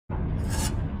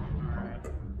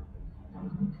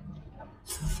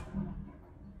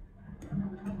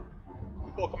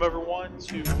welcome everyone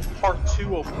to part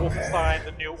 2 of Wolfenstein: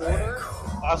 The New Order.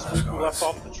 Last week we left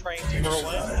off the train to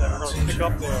Berlin, and we're going to pick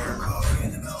up there.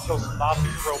 Kill some Nazi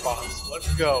robots.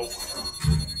 Let's go.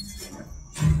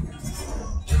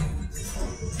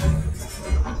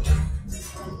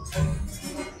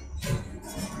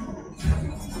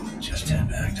 Just head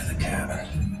back to the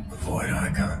cabin. Avoid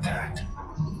eye contact.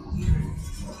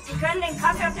 Sie können den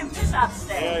Kaffee auf dem Tisch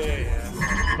abstellen.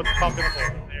 Yeah. Put the coffee in the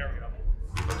bowl. There we go.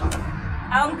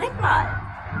 Augenblick mal.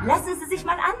 Lassen Sie sich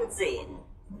mal ansehen.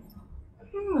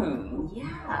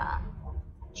 Ja.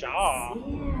 Ja.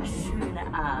 Sehr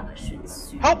schöne arische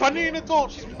Züge. Help, I need an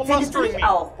adult. She's Findest du molesting nicht me.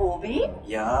 auch, Bobby?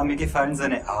 Ja, mir gefallen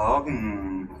seine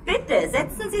Augen. Bitte,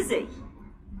 setzen Sie sich.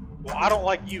 Well, I don't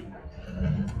like you.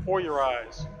 Or your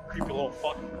eyes. Creepy little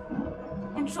fuck.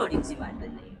 Entschuldigen Sie mein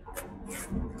Benehmen.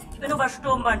 Ich bin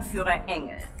Obersturmbannführer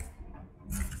Engel.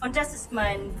 Und das ist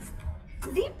mein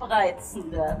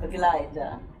liebreizender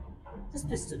Begleiter. Das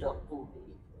bist du doch, Bobby.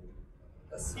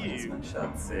 Das ist mein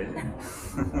Schatz.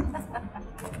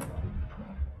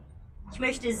 Ich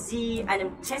möchte Sie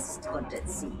einem Test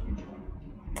unterziehen.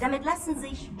 Damit lassen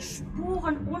sich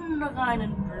Spuren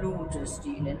unreinen Blutes,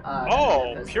 die in den Adern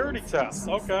Oh, der purity Person test,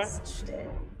 okay. feststellen.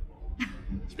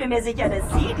 Ich bin mir sicher, dass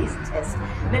Sie diesen Test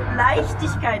mit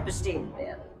Leichtigkeit bestehen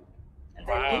werden. Und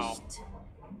wenn Wow. nicht,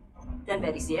 dann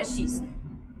werde ich Sie erschießen.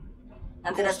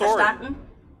 Haben Sie Cool das story. verstanden?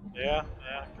 Yeah,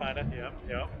 kinda,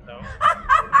 yeah, no.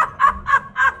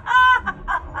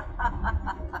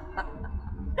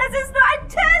 Das ist nur ein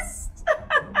Test!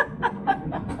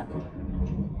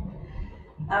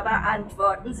 Aber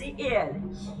antworten Sie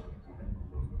ehrlich.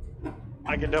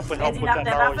 I can definitely Wenn help Sie with nach that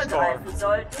der gnarly Waffe scar. greifen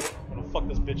sollten, I'm gonna fuck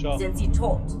this bitch up. sind Sie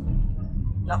tot.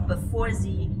 Noch bevor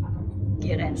Sie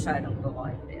Ihre Entscheidung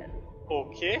bereuen werden.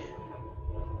 Okay.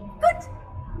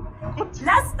 Gut,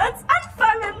 lasst uns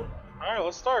anfangen! Alright,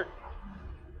 let's start.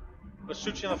 Let's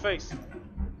shoot you in the face.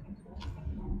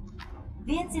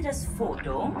 Wählen Sie das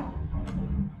Foto,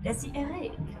 das Sie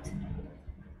erregt.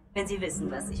 Wenn Sie wissen,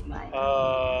 was ich meine.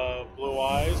 Blue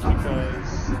eyes,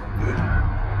 because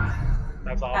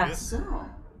that's Ach obvious. so.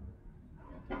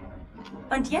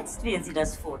 Und jetzt wählen Sie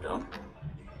das Foto,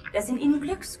 das in Ihnen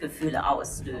Glücksgefühle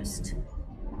auslöst.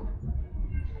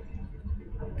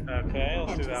 Okay,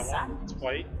 let's do that one. It's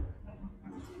white.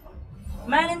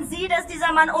 Meinen Sie, dass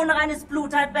dieser Mann unreines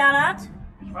Blut hat, Bernhard?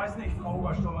 Ich weiß nicht, Frau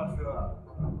Obersturmbannführer.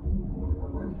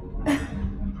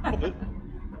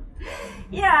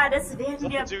 Ja, das werden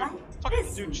wir Dude, bald fucking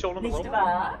wissen, dude chilling in the nicht road.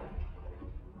 wahr?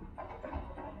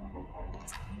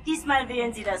 Diesmal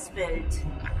wählen Sie das Bild,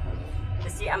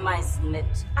 das Sie am meisten mit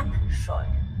Abscheu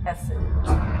erfüllt.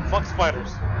 Fuck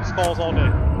spiders. Skulls all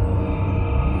day.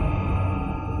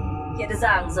 Ich hätte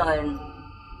sagen sollen,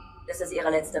 dass das Ihre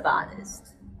letzte Wahl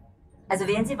ist. Also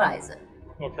wählen Sie weise.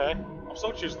 Okay. I'm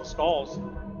still choosing the skulls.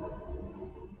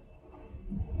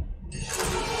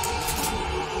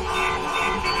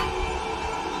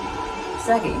 Ich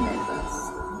sage Ihnen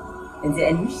etwas. Wenn Sie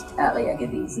ein Nicht-Arier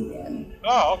gewesen wären,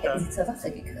 Oh, hätten okay. Sie zur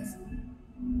Waffe gegriffen.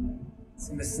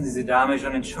 Sie müssen diese Dame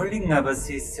schon entschuldigen, aber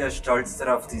sie ist sehr stolz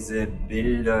darauf, diese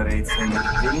Bilderrätsel mit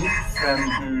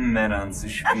wildfremden Männern zu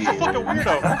Fucking spielen. weirdo.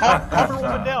 Calm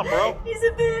everyone down, bro.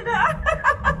 Diese Bilder!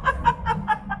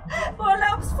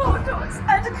 Urlaubsfotos,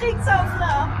 alte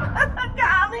Kriegsaufnahmen,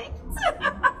 gar nichts.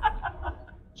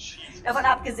 Jesus. Davon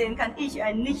abgesehen kann ich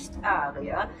ein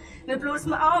Nicht-Arier mit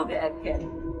bloßem Auge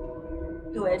erkennen.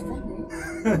 Du etwa nicht?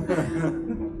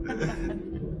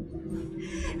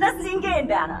 Lassen Sie ihn gehen,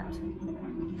 Bernhard.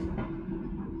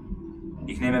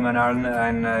 Ich nehme mal an,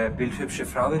 eine bildhübsche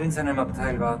Frau wird in seinem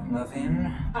Abteil warten auf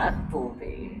ihn. Ach,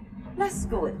 Bobby, lass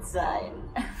gut sein.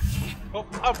 Oh,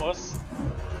 I must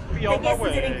be on my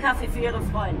Vergessen Sie den way. Kaffee für Ihre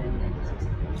Freundin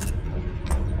nicht.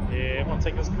 Yeah, I'm gonna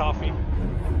take this coffee.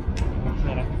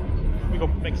 We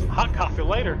gonna make some hot coffee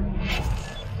later.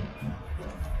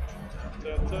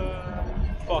 Da-da.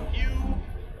 Fuck you.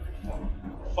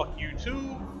 Fuck you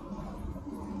too.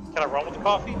 Can I run with the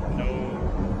coffee? No.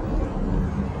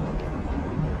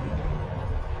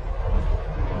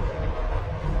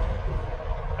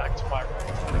 Back to my room.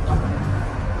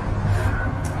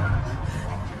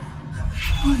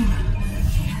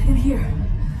 In here.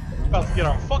 About to get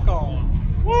our fuck on.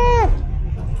 Woo!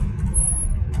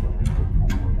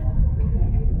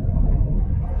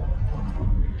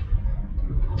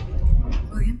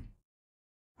 William?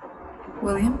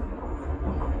 William?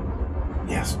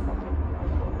 Yes.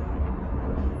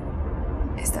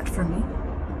 Is that for me?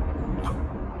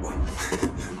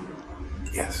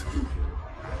 Yes.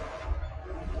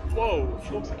 Whoa,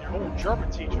 she looks like your old German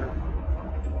teacher.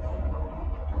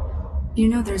 You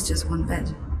know there's just one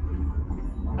bed.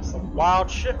 I some wild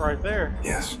shit right there.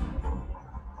 Yes.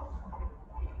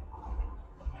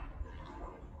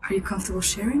 Are you comfortable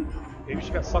sharing? Maybe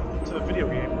she got sucked into the video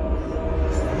game.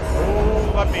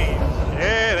 Oh, let me.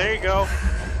 Yeah, there you go.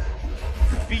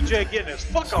 BJ getting his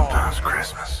fuck on. Sometimes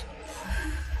Christmas.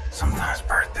 Sometimes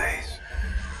birthdays.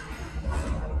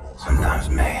 Sometimes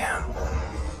mayhem,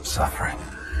 suffering,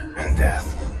 and death.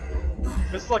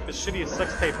 This is like the shittiest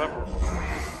sex tape ever.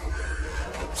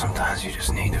 Sometimes you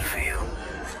just need to feel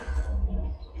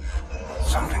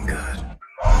something good.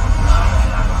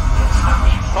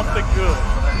 Something good.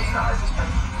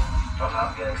 Dort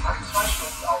haben wir exakt 2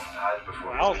 Stunden Aufenthalt,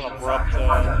 bevor Wow, wir that's abrupt,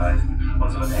 weiterreisen,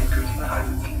 unseren endgültigen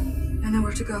Reiseziel. I know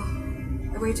where to go.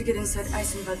 A way to get inside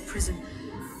Eisenwald prison.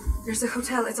 There's a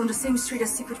hotel. It's on the same street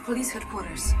as secret police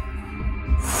headquarters.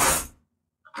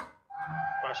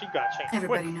 Wow, she got changed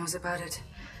Everybody quick. knows about it.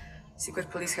 Secret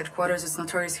police headquarters is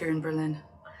notorious here in Berlin.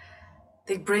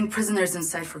 They bring prisoners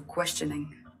inside for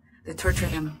questioning. They torture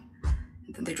them,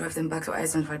 and then they drive them back to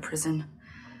Eisenwald prison.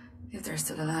 If they're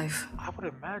still alive. I would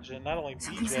imagine not only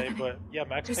Something's BJ, happening. but yeah,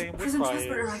 Max There's a Payne would prison probably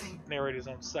transport arriving. narrate his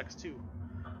own sex too.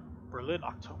 Berlin,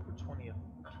 October 20th,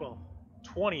 12th.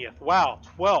 20th, wow,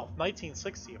 12th,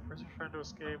 1960. A prisoner trying to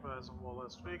escape as a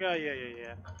wall-less. Yeah.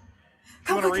 If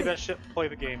you want to read that shit, play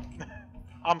the game.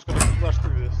 I'm just gonna rush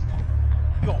through this.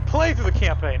 You're gonna play through the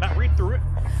campaign, not read through it.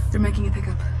 They're making a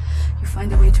pickup. You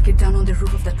find a way to get down on the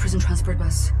roof of that prison transport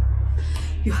bus.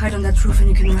 You hide on that roof and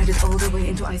you can ride it all the way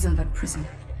into Eisenwald prison.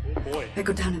 Oh boy. I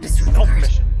go down and disrupt the Stealth guard.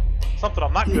 mission. Something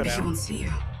I'm not Maybe good he at. won't see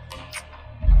you.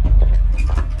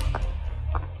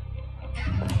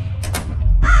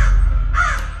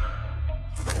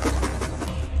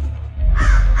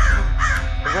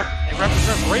 He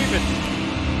represents Raven.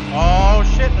 Oh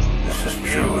shit. This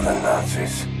is true of the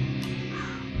Nazis.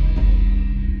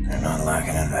 They're not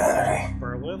lacking in vanity.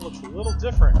 Berlin looks a little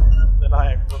different than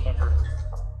I remember.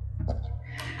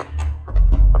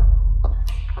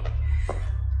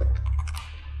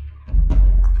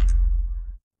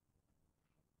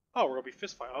 Oh, we're gonna be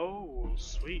fist fight. Oh,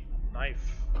 sweet.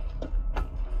 Knife.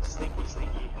 Sneaky.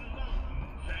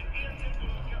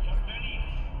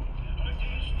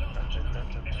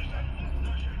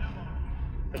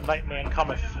 The night man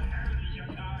cometh.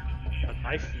 The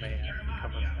knife man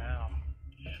cometh now.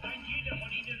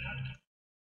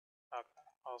 Okay,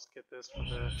 I'll just get this for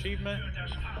the achievement.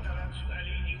 Nothing.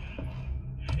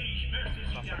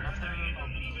 Okay.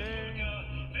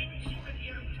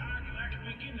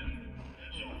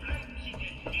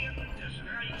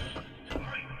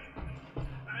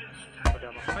 Go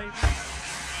down the pipe.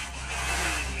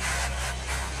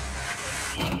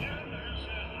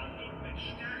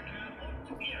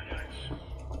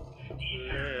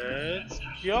 Let's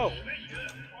go.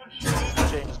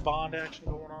 James Bond action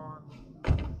going on.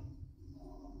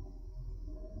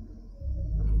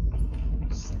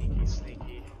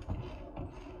 Sneaky.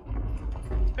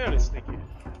 Fairly sneaky.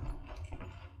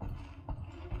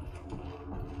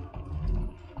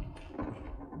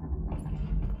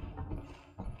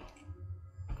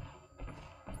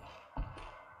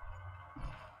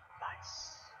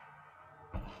 Nice.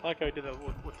 I like how I did that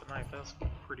with the knife. That's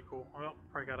pretty cool. Well,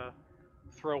 probably gotta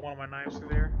throw one of my knives through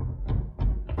there.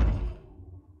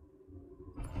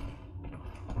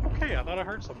 Okay, I thought I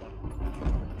heard someone.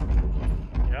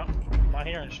 Yep, I'm not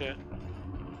hearing shit.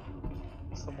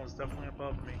 Someone's definitely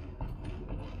above me.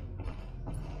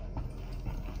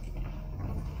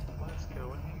 Let's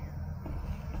go in here.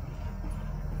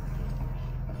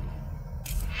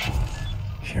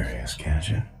 Curious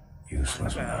gadget.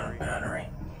 Useless without a battery.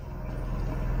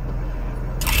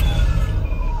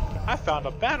 I found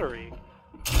a battery.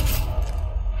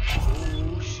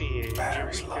 Oh shit.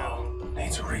 Battery's Here we low. go.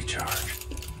 Needs a recharge.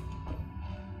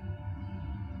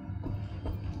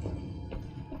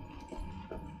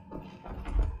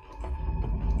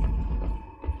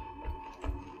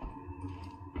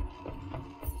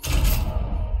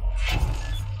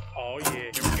 Oh yeah,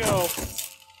 here we go.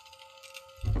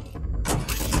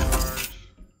 Recharge.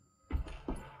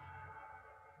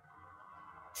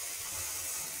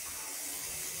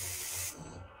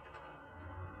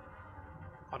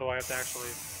 How do I have to actually?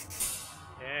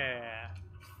 Yeah.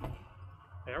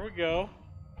 There we go.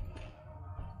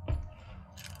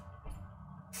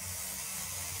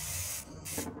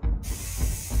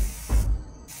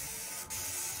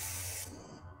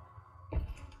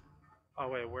 Oh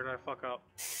wait, where did I fuck up?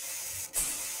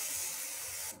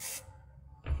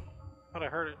 Thought I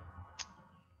heard it.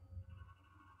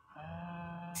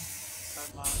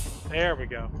 There we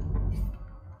go.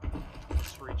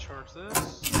 Let's recharge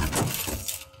this.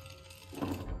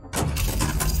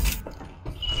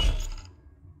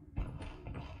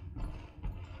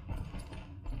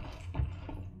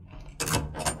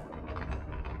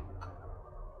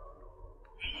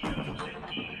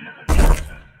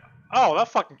 Oh, that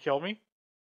fucking killed me.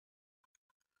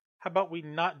 How about we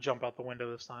not jump out the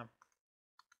window this time?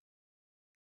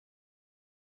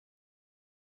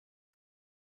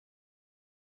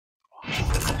 Okay,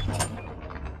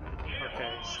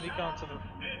 sneak onto the...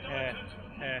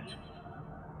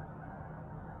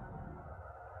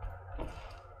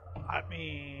 I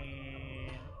mean...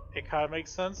 It kind of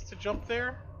makes sense to jump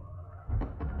there.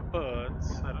 But...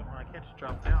 I can't just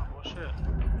drop down. Well, shit.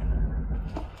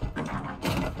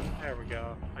 There we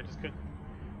go. I just couldn't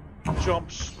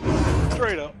jump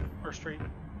straight up. Or straight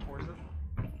towards it.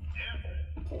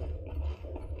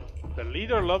 The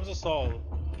leader loves us all.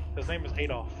 His name is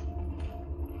Adolf.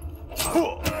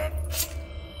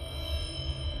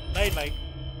 Night night.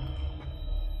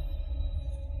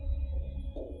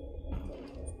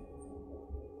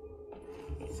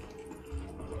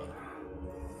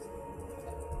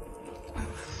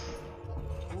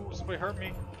 Ooh, somebody hurt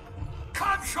me.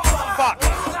 Fuck!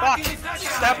 Fuck!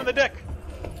 Stab in the dick!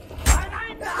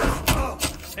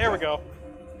 There we go.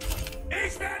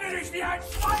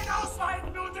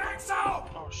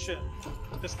 Oh shit.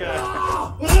 This guy.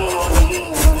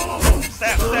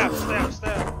 Stab, stab, stab,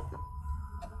 stab.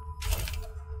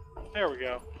 There we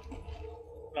go.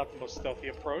 Not the most stealthy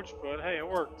approach, but hey, it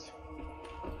worked.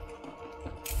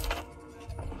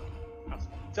 Got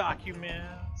some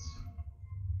documents.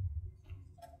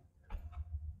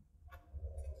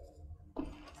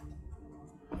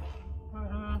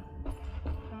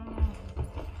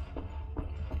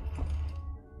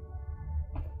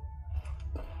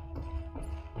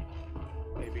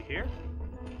 Maybe here?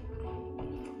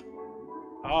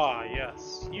 Ah,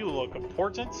 yes. You look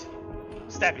important.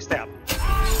 Stabby stab.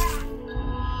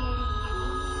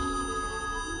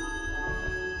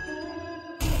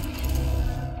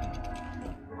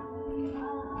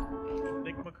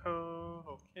 Enigma code,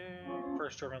 okay.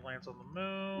 First German lands on the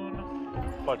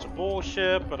moon. Bunch of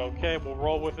bullshit, but okay, we'll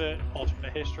roll with it.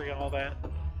 Alternate history and all that.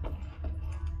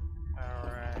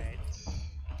 Alright.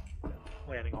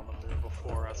 Landing on the moon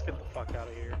before us. Get the fuck out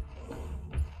of here.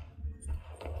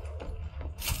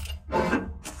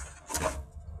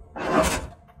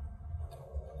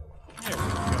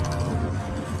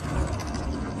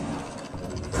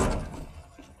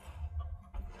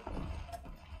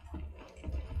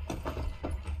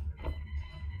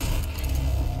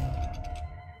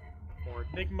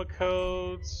 Enigma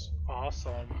codes,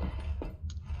 awesome.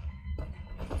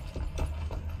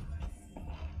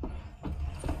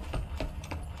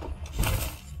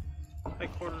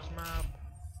 Headquarters map.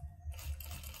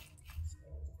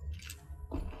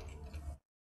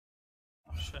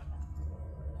 Oh shit.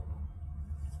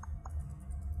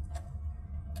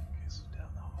 Okay, so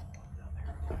down the hall, down there.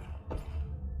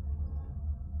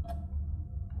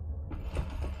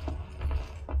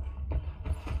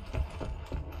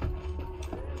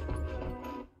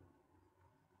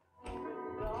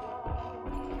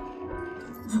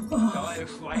 Geil,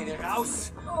 Schweine,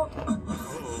 raus!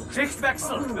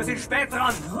 Schichtwechsel, wir sind spät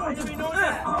dran. Eine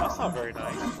Minute. That's not very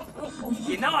nice.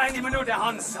 Genau eine Minute,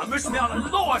 Hans. Dann müssen wir alle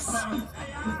los.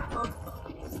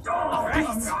 Nach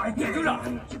rechts. Geh du da.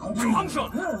 Komm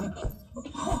schon.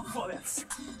 Vorwärts.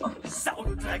 Sau,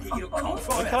 du Dreckige, du komm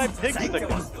vorwärts. Zeig dir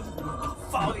was, du.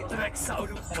 Faule Drecksau,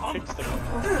 du komm.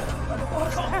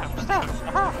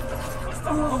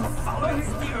 Komm. Faule,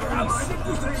 geh raus.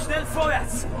 Schnell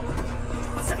vorwärts.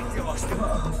 Zeig dir was, du.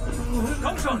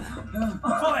 Komm schon.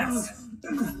 Vorwärts.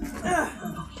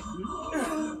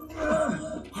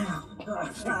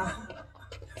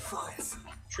 Vorwärts.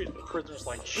 Treating the prisoners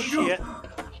like shit.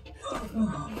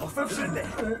 Auf 5 Schritte.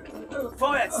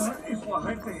 Vorwärts.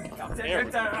 Kommt der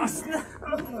Günther rasten.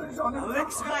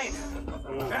 Links rein.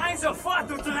 Rein sofort,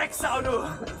 du Drecksau, du.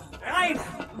 Rein.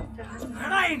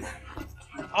 Rein.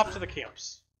 Off to the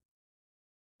camps.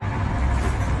 And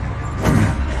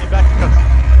back to cutscene.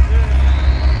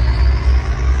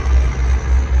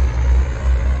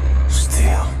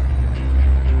 Steel.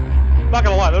 Not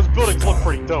gonna lie, those buildings look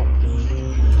pretty dope.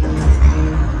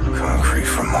 Concrete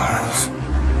for miles.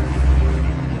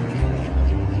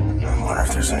 I wonder if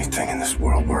there's anything in this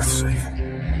world worth saving.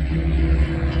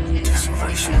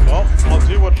 Desolation. Well, I'll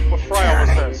do what Fry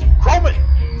always says. Chrome it!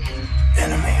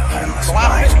 Enemy of endless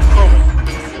Blast might. it, chrome it.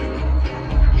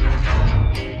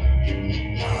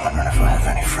 I'm wondering if I have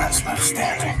any friends left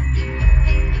standing.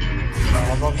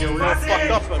 I'm gonna get real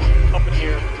fucked up in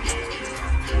here.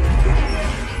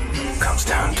 Comes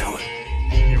down to it.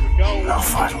 Here we go. I'll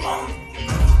fight alone.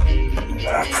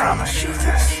 But I promise you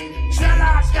this.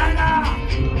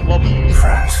 Love it.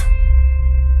 Friends,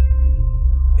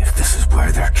 if this is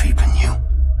where they're keeping you,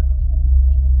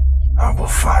 I will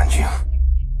find you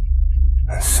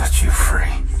and set you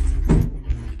free.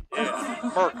 Yeah.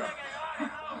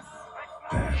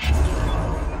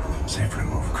 Safe to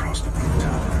move across the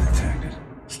rooftop undetected.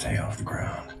 Stay off the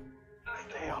ground.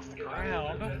 Stay off the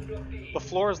ground? The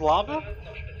floor is lava?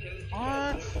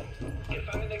 What?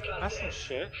 That's some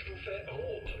shit.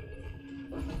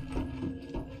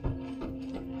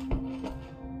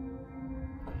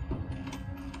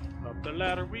 Up the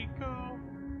ladder we go.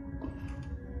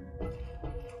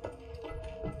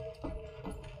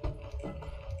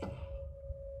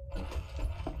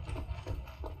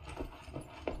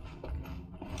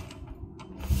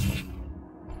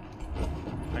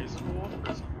 High school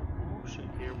prison. Oh shit,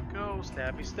 here we go.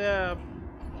 Stabby stab.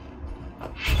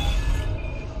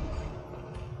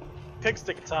 Pig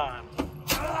stick time.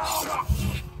 Yeah.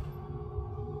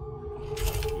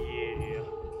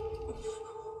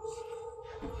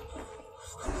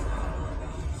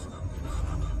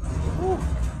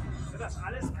 Für das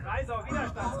alles Kreisau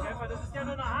Widerstandskämpfer, das ist ja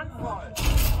nur eine Handvoll.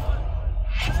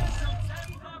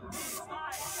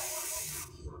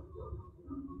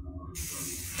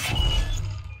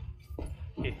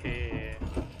 Hehe.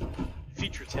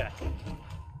 Feature tech.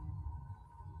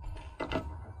 Down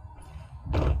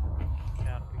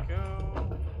we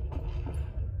go.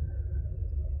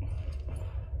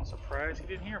 Surprised he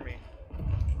didn't hear me.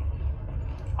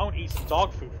 I want to eat some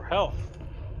dog food for health.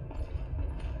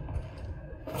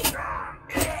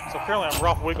 So apparently I'm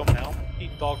Ralph Wiggum now,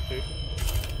 eating dog food.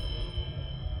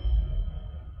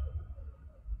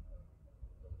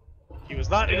 He was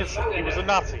not innocent, he was a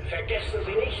Nazi.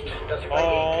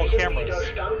 Oh, cameras.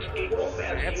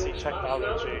 Fancy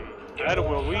technology. How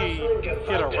will we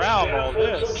get around all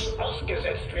this?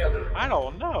 I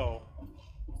don't know.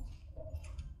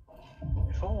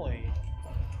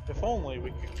 If only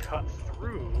we could cut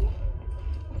through.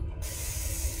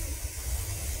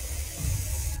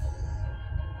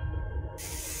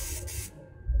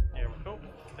 There we go.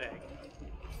 Dang.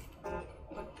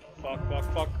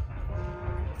 Fuck.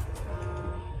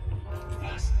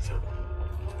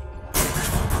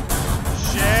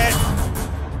 Shit!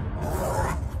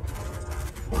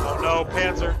 Oh no,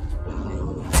 Panzer.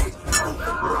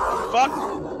 Fuck!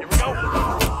 Here we go!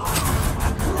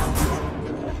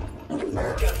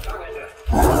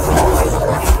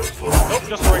 Nope,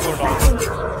 just a regular dog.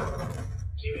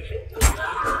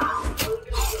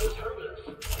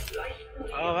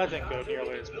 Oh, that didn't go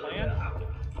nearly as planned.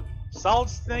 Solid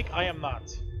Snake, I am not.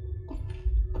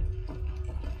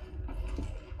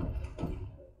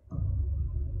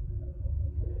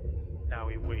 Now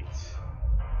we wait.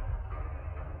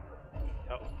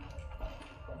 Oh.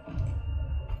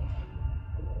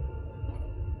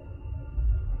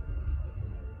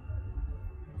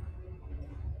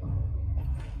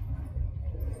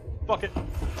 Fuck it.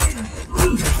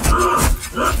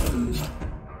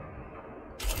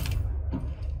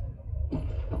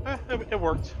 It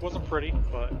worked. It wasn't pretty,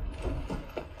 but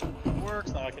it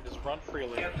works. Now I can just run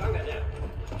freely.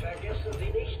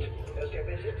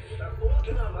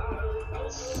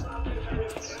 Let's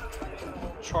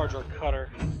charge our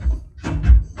cutter.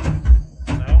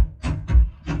 No?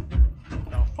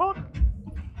 No, fuck!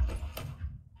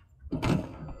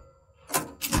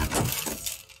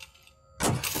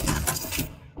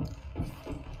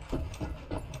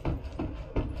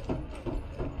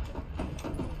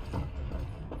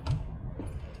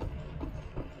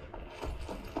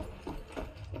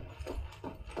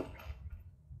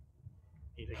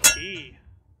 Need a key.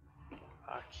 A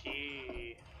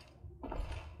key.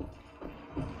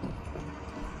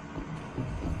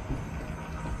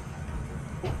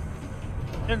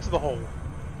 Into the hole.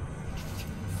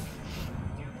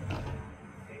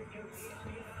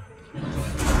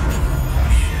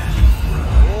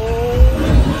 Oh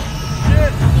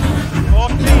shit!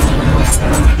 Fuck me.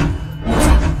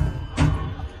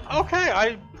 Okay,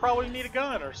 I probably need a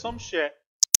gun or some shit.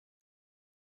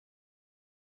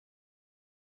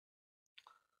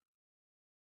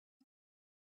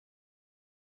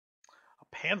 A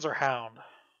Panzerhound.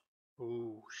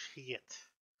 Ooh, shit.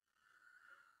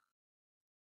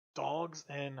 Dogs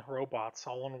and robots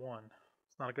all in one.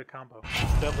 It's not a good combo.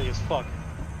 It's deadly as fuck.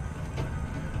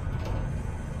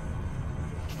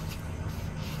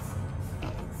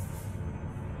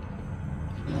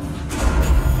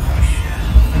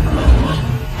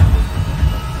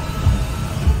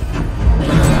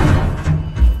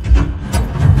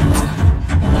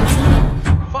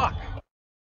 Fuck!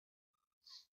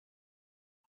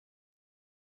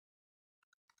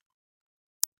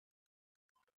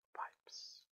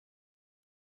 Pipes.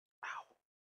 Ow.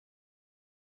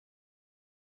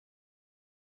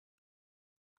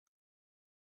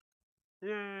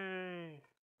 Yay!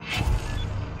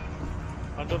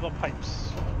 Under the pipes.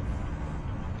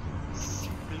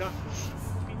 Splush.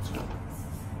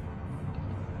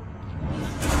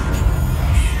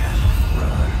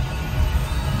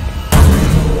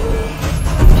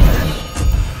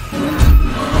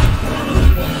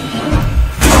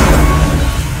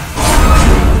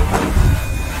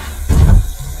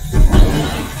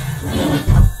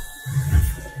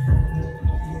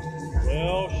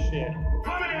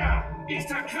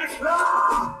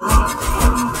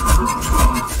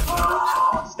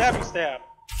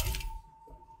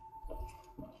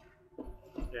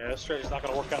 Yeah, this strategy's not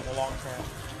gonna work out in the long term.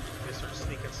 They start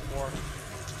sneaking some more.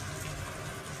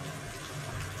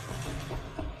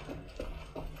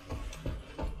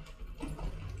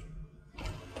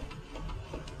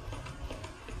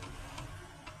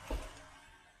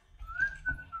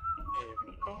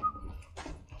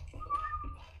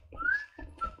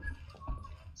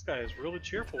 This guy is really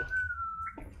cheerful.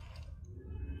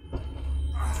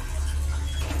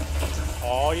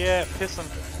 Oh yeah, piss him.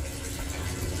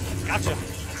 Gotcha.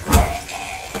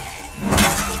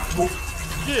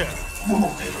 Yeah.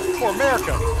 For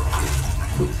America.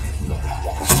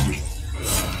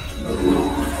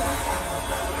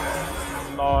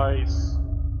 Nice.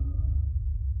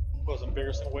 Most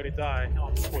embarrassing way to die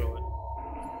on the toilet.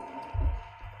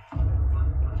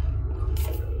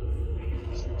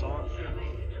 Some dog food.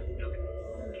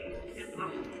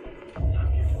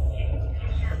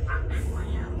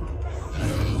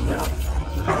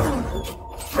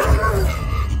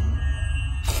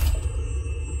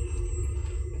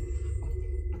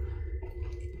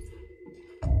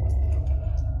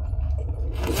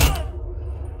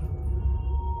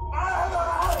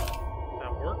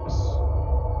 That works.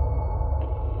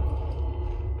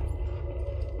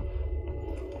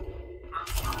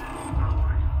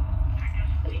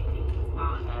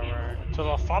 Alright, to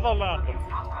the fatherland.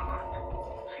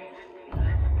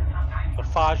 The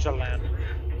Fajaland.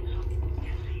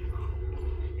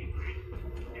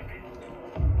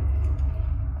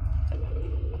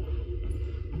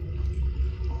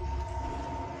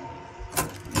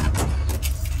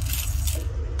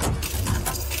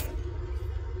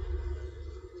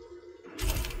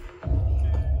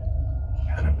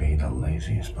 Gotta be the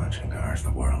laziest bunch of guards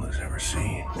the world has ever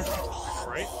seen.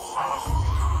 Right?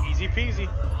 Easy peasy.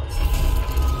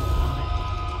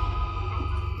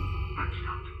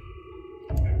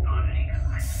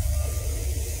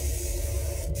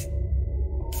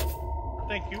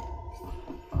 Thank you.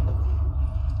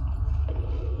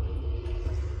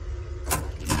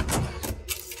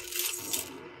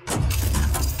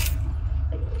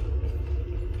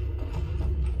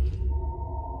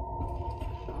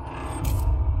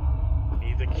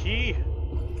 Need the key.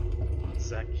 What's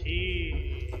that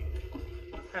key?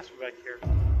 Pass me back here.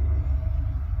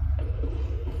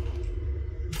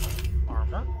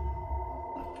 Armor.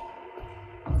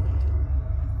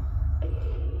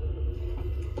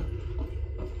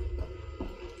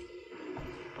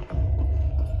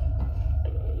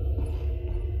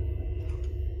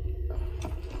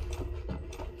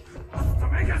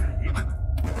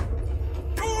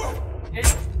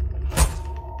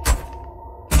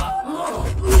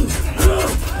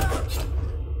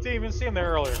 Didn't even see him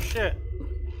there earlier. Shit.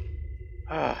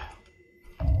 Alright,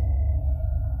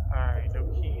 no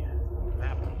key.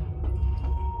 Map.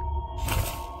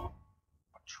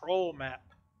 Patrol map.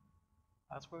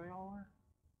 That's where they all are?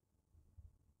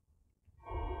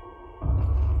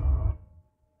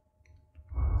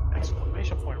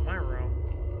 Exclamation point in my room.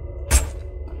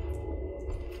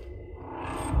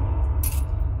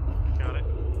 Got it.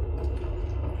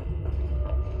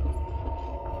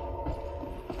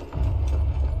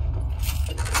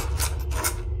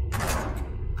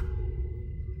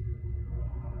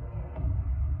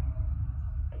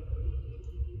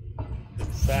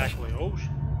 Exactly. Oh,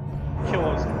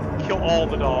 kill all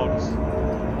the dogs.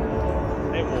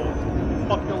 They will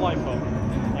fuck your life up.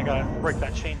 I gotta break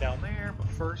that chain down there, but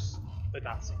first, the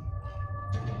Nazi.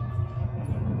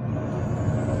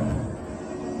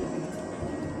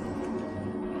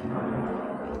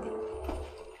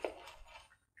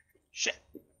 Shit.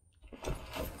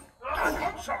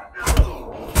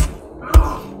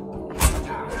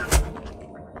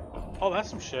 Oh, that's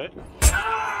some shit.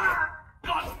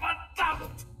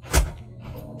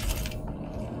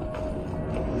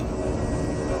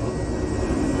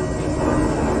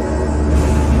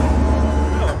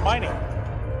 Mining.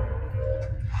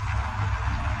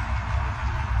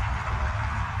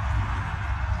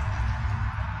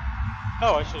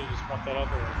 Oh, I should have just went that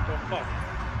other way. Oh, fuck.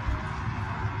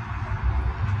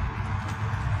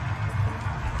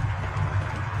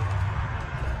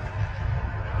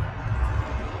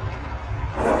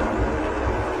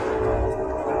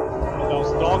 That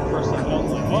was dog for a second. I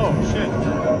was like, oh, shit.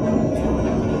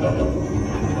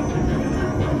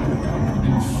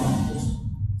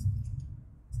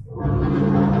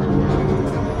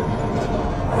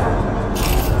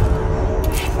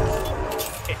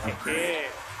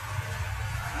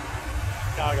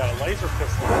 Now I got a laser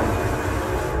pistol.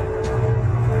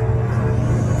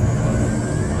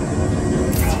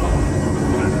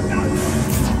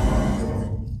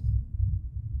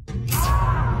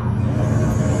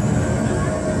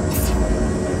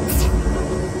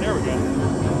 There we go.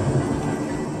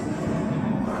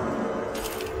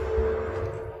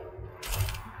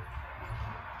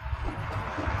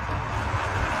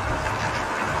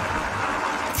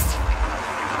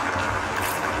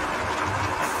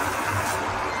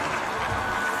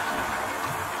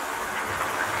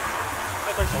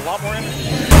 expect a lot more energy.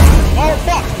 Oh,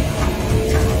 fuck!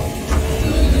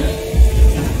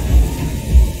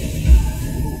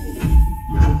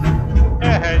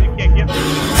 Hey, you can't get me.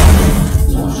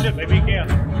 Oh, shit, maybe you can.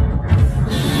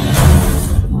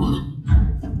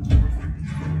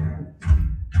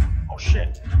 Oh,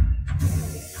 shit.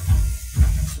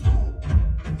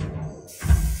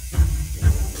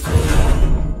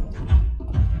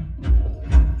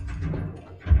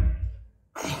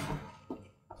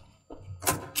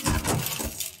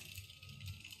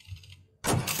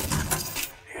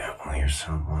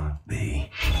 Someone B.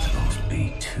 Suppose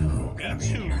B2 gotta be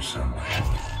in here somewhere.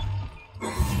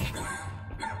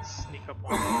 Sneak up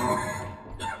on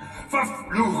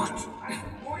Verflucht!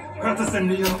 Hört es denn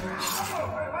nie?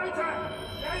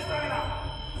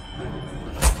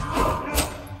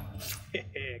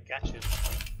 Hehe, gotcha.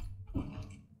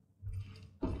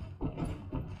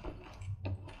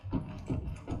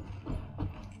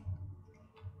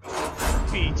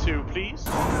 B2, please.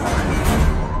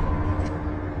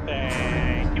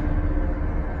 Thank you.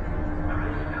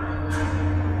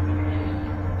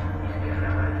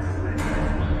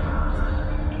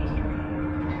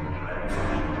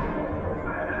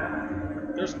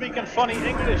 They're speaking funny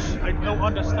English. I don't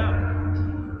understand.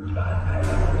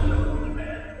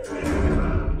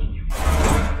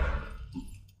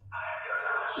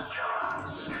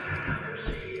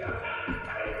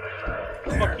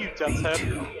 Fuck you, Death's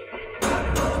Head.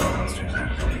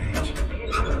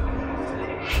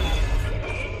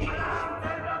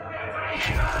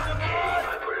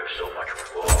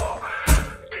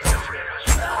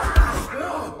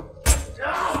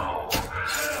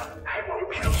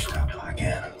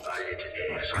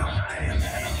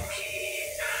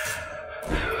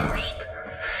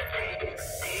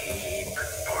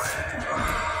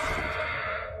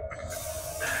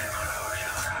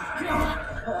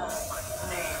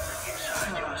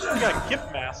 We got gimp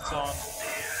masks on.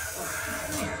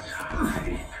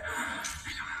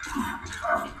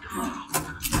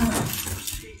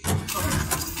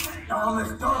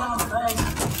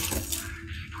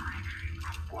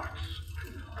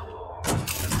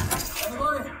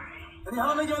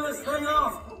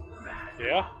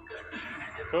 Yeah,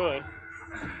 could.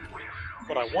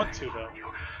 But I want to, though.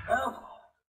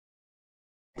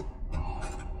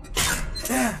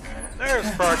 There's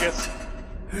Fergus.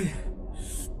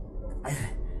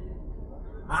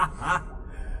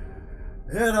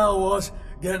 Here I was,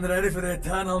 getting ready for the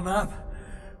eternal nap,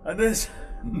 and this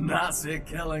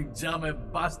Nazi-killing jammy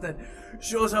bastard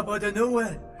shows up out of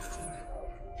nowhere.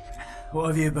 What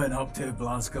have you been up to,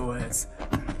 Blaskowitz?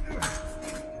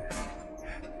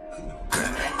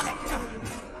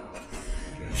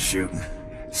 Shooting,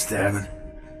 stabbing,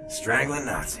 strangling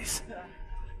Nazis.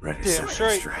 Ready to set up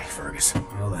strike, Fergus.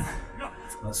 Well then,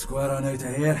 let's square on out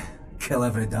of here. Kill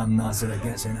every damn Nazi that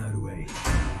gets in our way.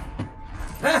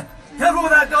 Hey! Careful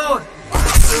with that door!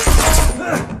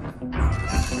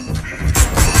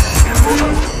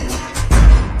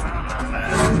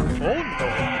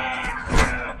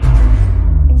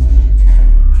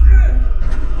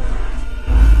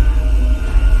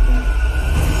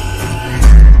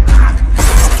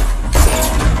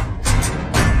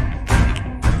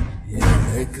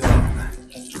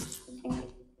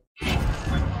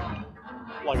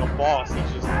 Like a boss,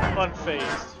 he's just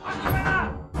unfazed.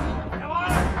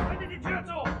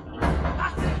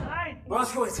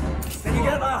 Blaskowitz, can you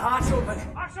get that hatch open?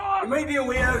 It might be a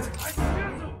way out.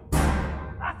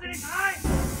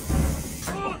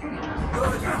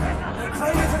 Good. Then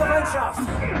climb into the vent shaft.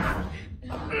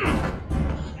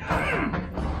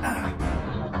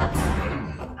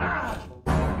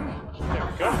 There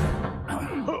we go.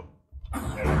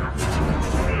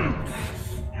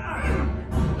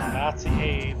 Nazi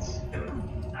AIDS.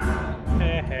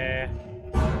 Heh.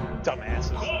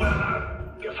 Dumbasses.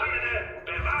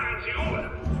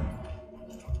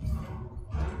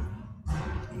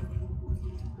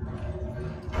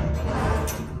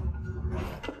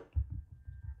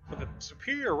 For the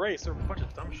superior race, there were a bunch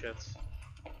of dumb shits.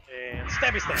 And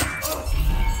stabby stab.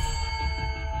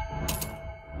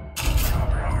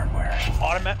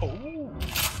 Automatic. Ooh.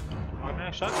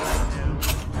 Automatic shotgun.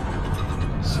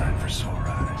 Yeah. Sign for Soul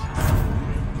Riders.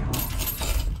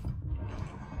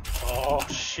 Oh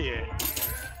shit.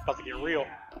 About to get real.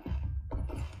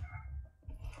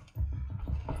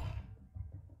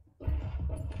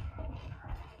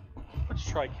 Let's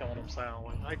try killing him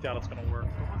silently. I doubt it's gonna work,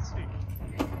 but let's see.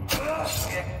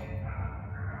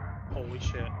 Holy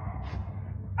shit.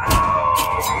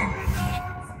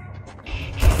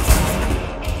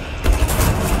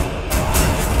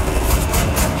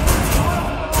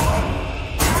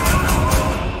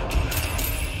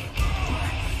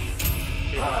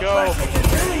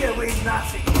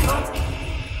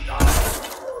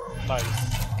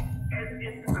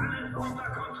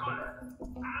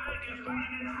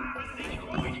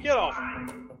 Get off!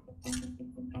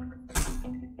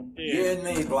 You and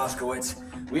me, Blazkowicz.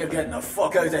 We are getting the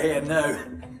fuck out of here now.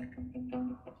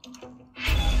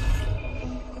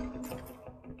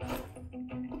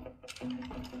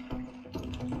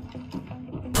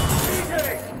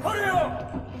 Hurry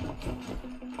up!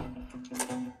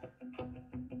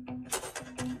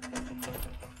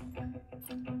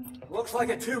 Looks like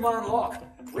a two-man lock.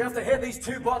 We have to hit these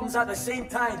two buttons at the same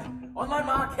time. On my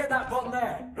mark, hit that button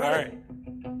there. Ready? Alright.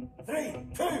 3,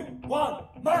 2, 1,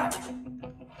 mark!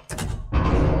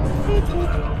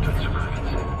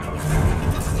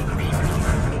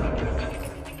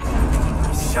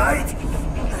 Shite!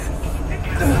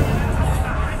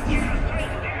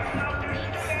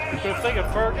 Good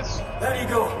thinking, Fergus. There you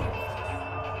go.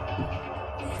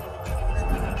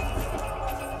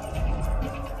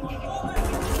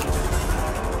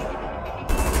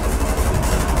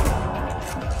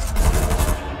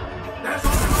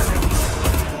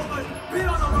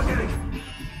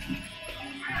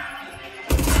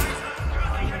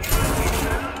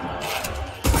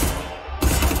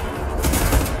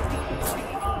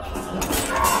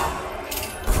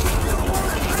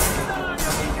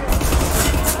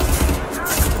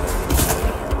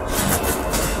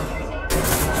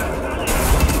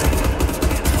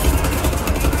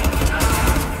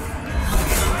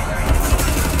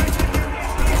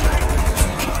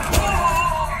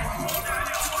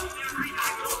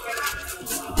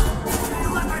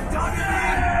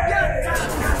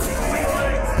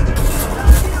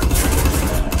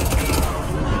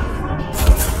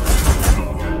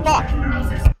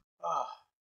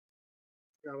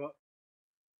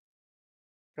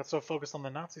 Got so focused on the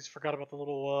Nazis, forgot about the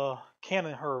little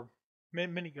cannon, her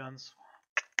miniguns.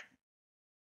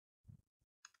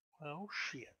 Oh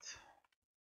shit.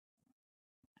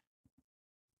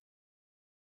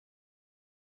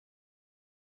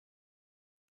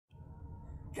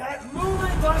 Get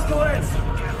moving, Blazkowicz!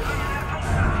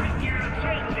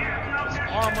 Some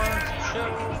armor, some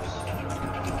shells.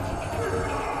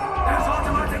 There's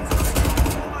automatic!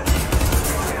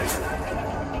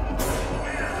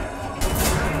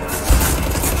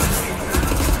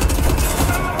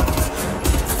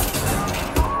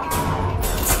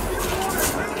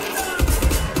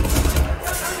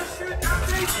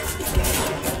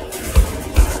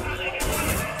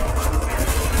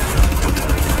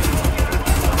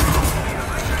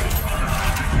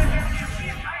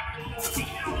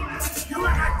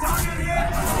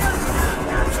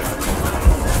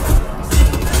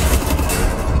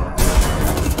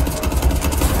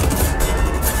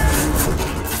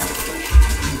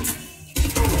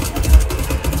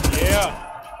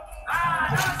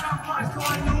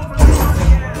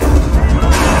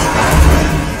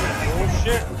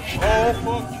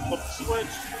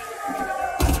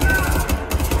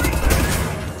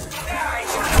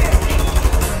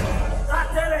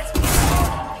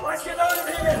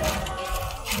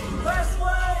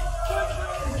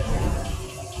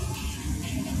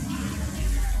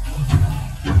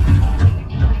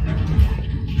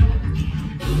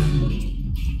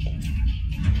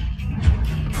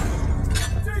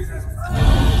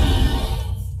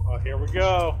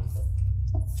 Go.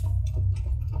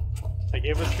 They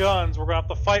gave us guns. We're gonna have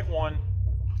to fight one.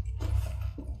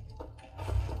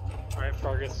 All right,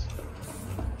 Fergus.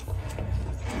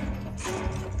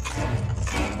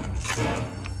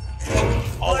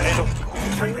 Oh, and of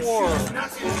course.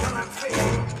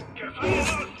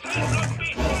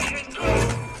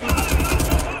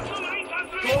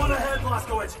 Go on ahead,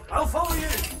 Blazkowicz. I'll follow you.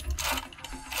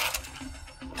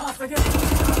 Off again.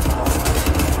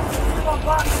 Keep on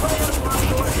back, Blazkowicz.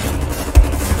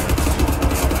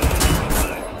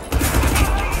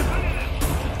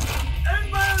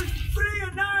 Inbound, 3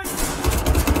 and 9.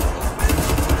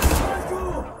 Let's go.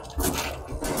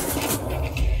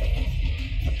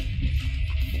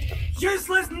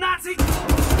 Useless Nazi.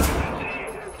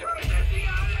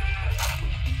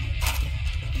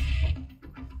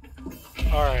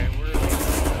 All right, where's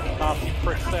the Nazi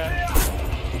pricks at?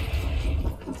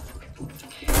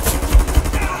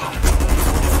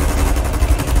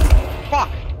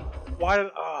 Fuck! Why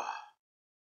did, I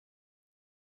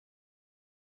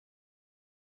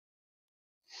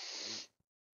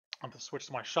have to switch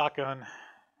to my shotgun.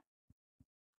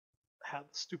 Had the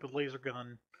stupid laser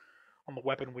gun on the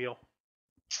weapon wheel.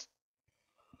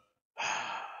 Damn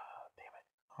it.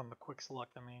 On the quick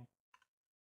select, I mean.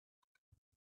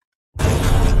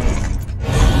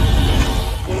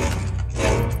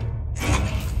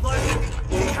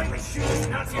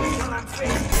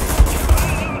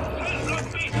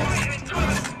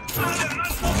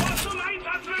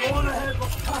 Go on ahead, but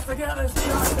pass together,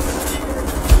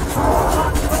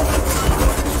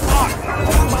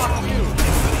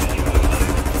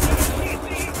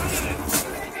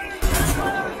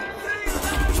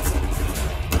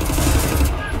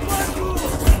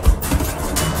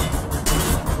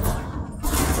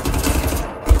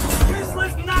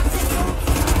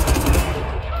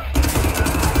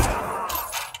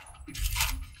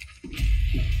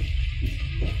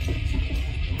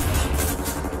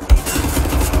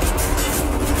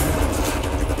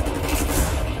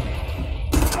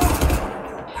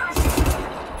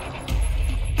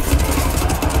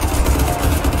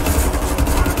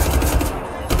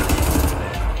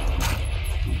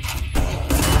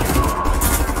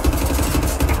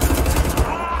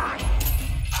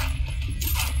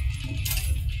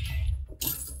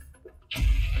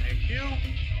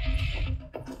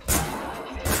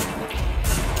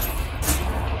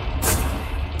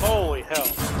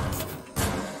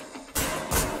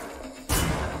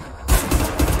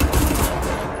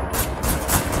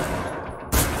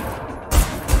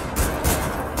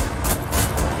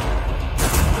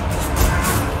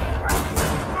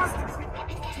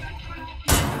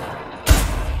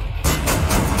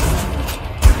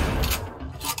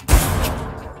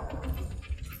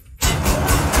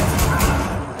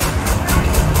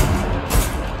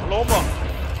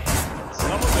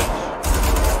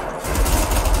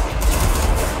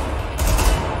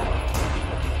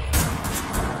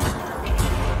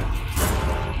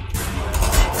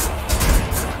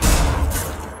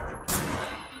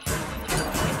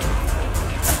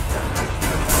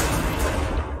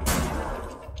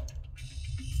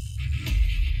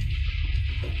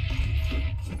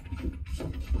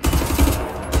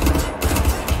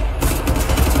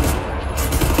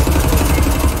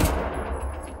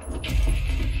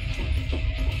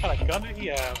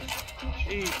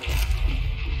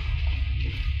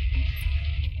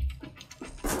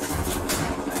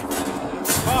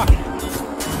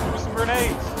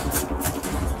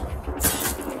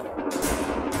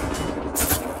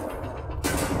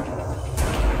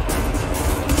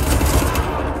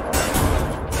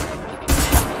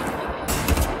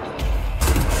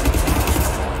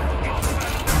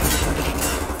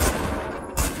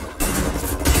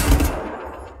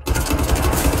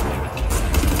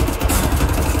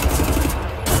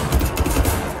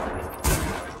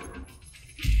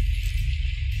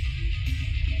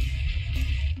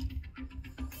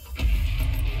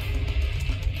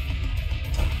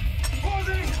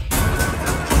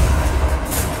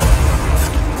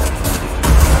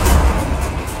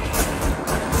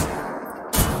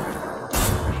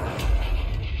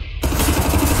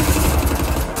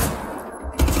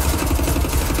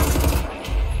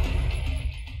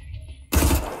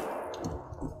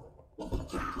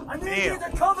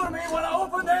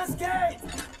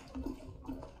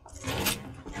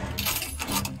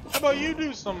 about you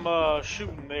do some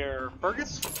shooting there,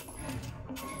 Fergus?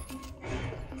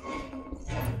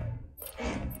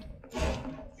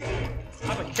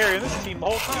 I've been carrying this team the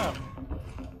whole time.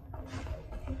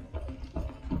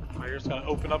 Oh, you're just gonna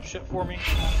open up shit for me?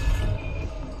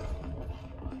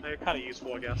 They're kind of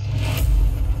useful, I guess.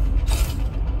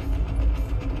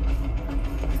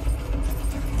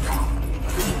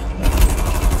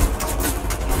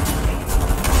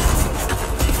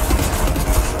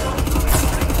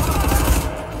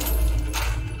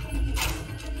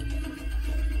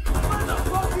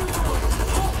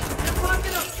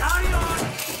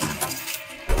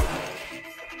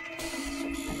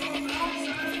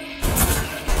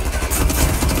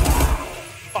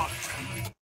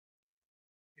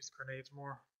 Grenades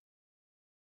more.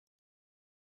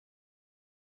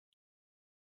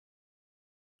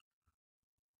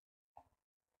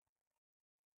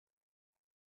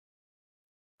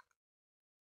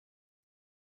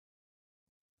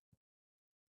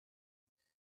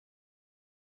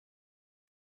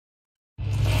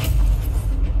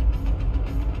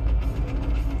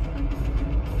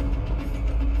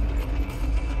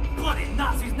 Bloody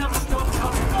Nazis never stop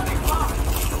coming. Bloody fuck!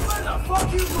 Where the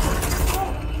fuck you going?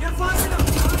 Oh, you're fucking up.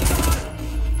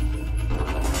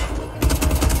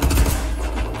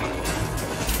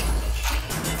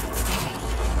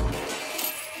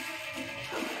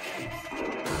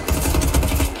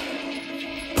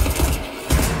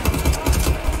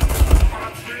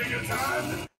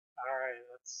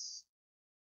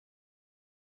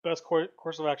 Best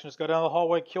course of action, just go down the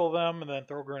hallway, kill them, and then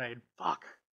throw a grenade. Fuck.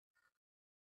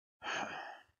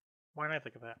 Why didn't I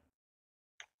think of that?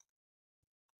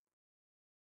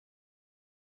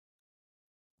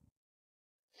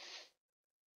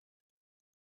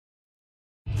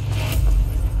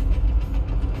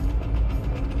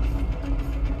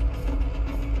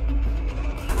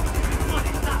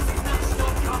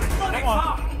 Come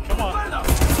on, come on.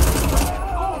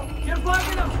 Oh, you're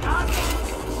bugging them, guys.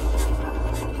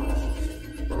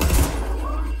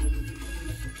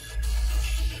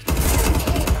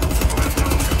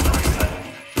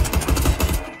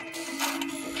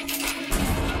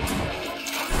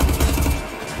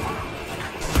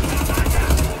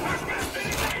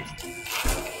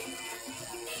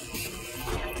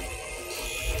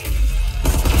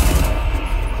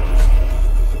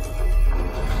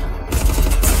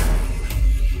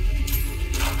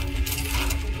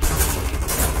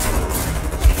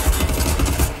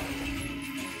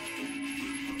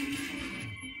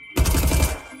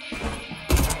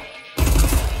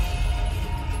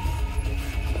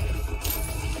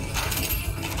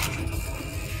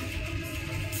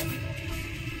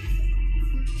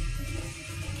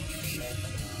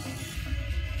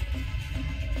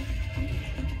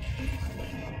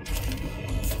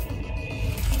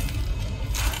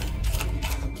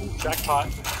 Jackpot.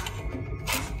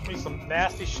 Need some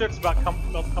nasty shit's about to come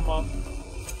up.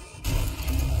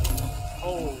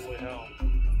 Holy hell.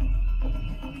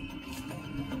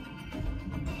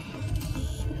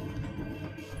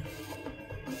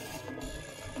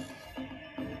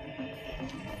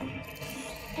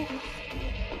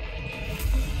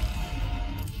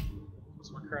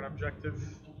 What's my current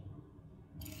objective?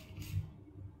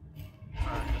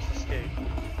 Alright, just escape.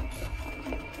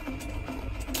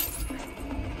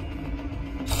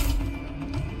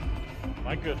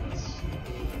 My goodness.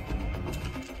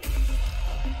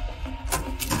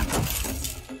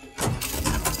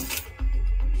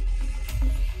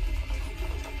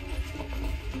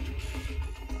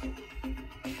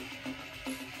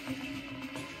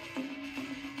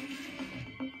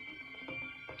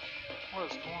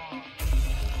 What is going on?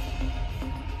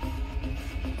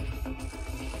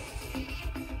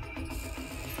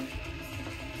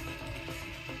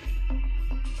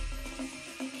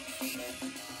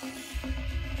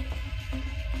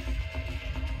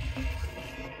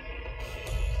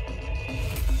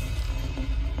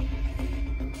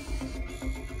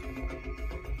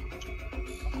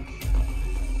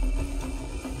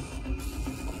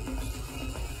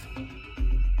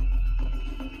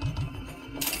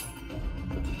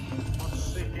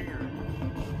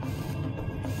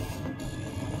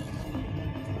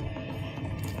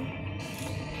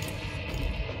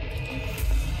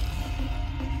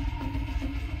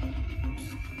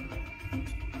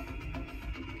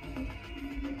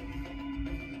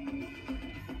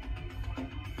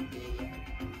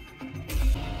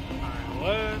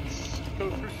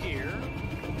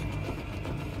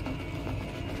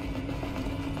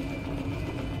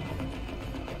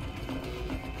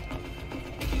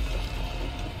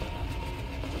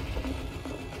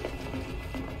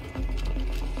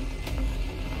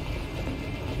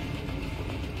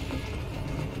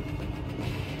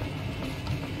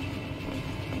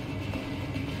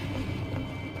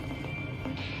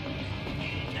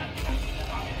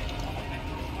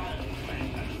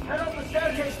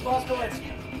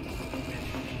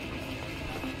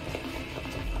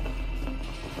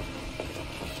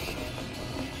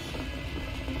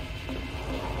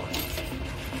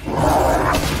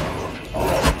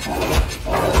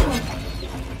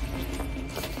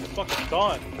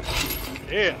 done.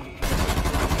 Yeah.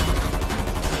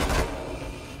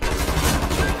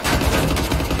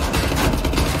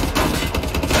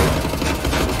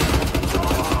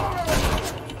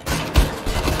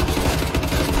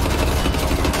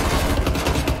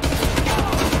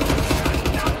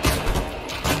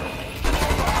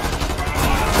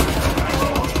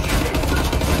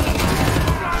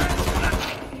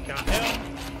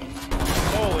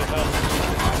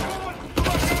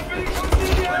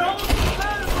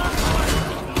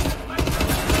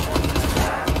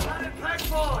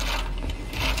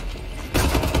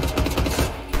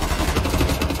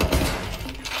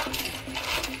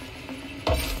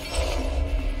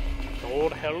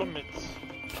 Helmets.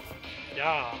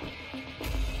 Yeah.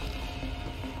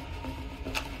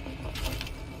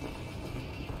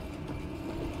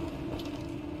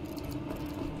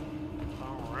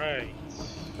 All right.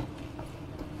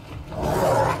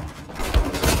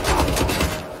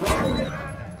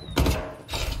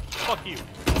 Fuck you.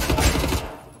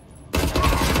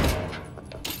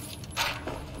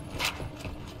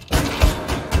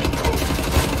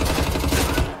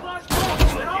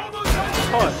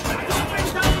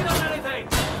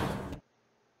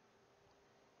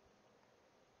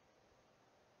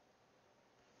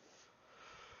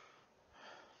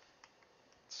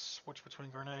 Switch between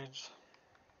grenades.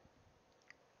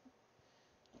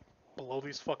 Blow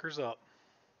these fuckers up.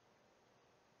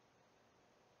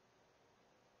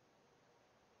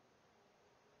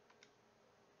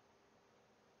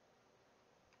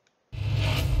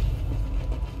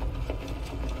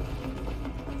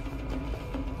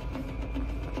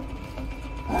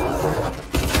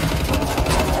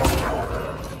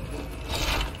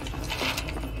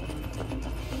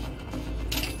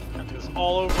 Gotta do this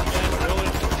all over again,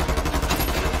 really?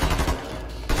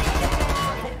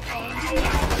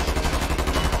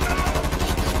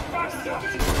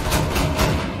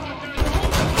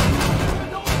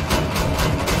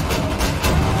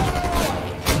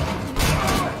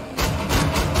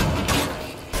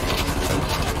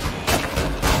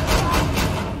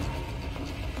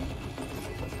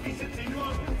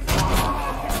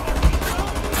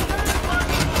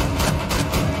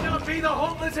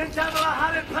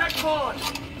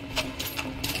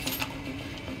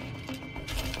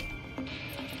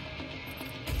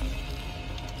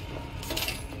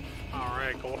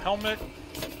 Alright, gold helmet.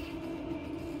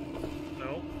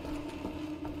 No.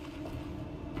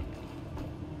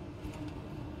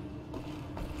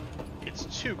 It's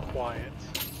too quiet.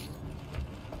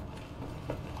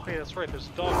 Oh yeah, that's right, there's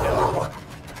a dog down there.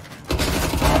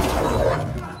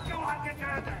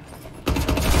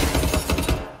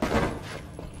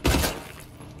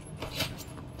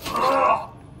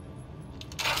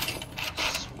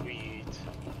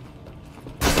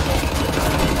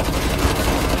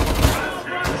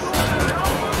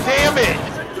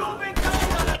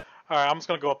 Alright, I'm just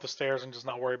gonna go up the stairs and just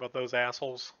not worry about those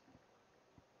assholes.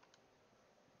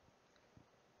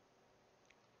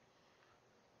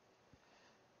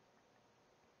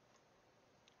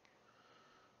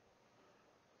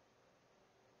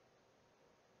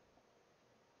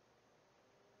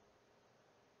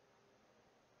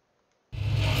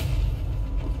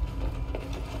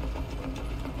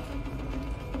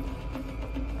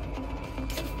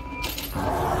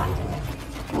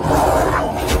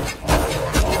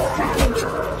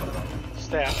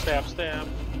 Stab, stab, stab.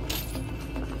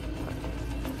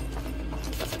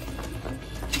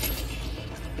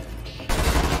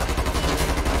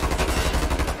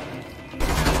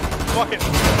 Fuck it.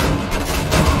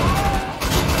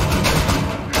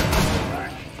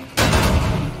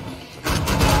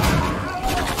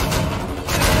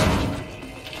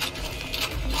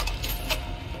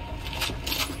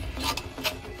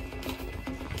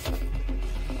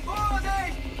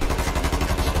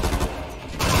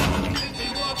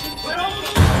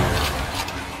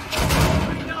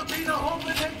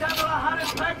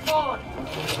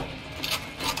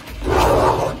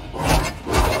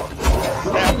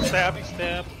 Stabby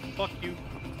stab. Fuck you.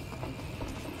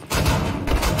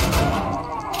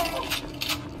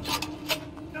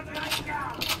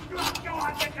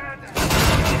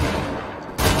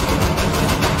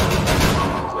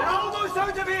 We're almost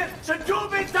out of here, so don't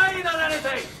be dying or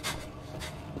anything!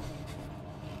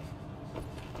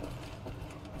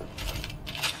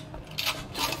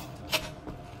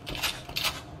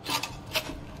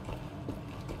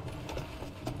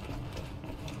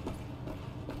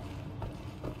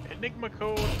 Enigma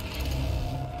code.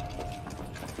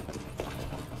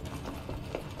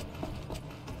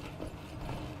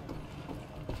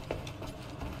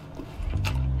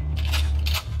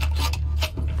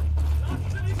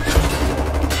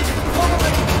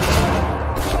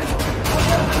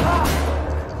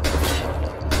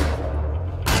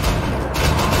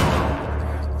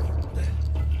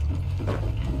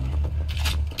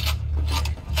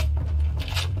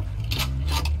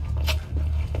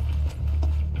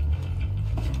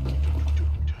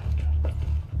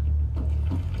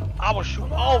 I will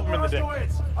shoot all of them in the dick.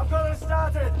 I've got it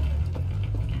started.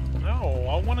 No,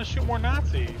 I want to shoot more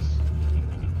Nazis.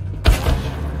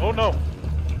 Oh no.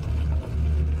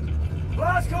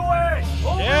 Blast away!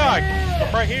 Yeah,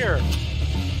 I'm right here.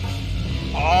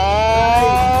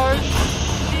 Oh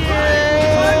shit!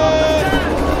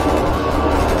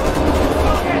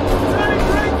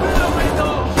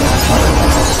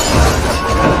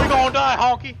 We gonna die,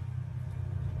 honky.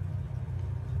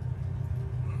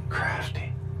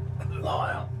 Crafty,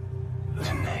 loyal,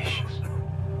 tenacious.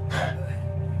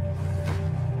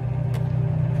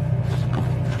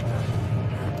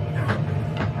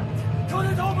 Cut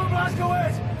it open,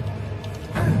 Blazkowicz!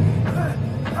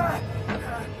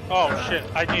 Oh shit,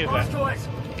 I needed that. Blazkowicz,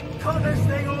 cut this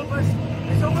thing open!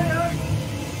 It's a way out!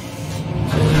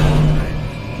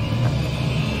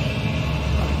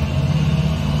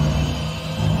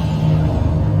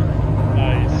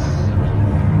 Nice.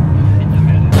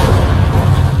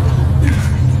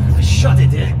 Shut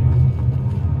it, eh?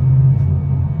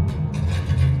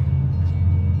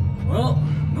 Well,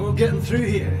 no getting through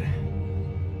here.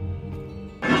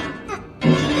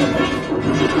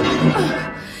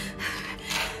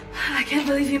 I can't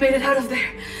believe you made it out of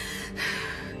there.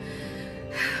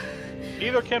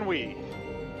 Neither can we.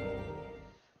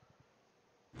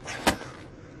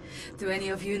 Do any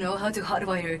of you know how to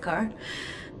hotwire a car?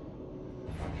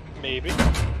 Maybe.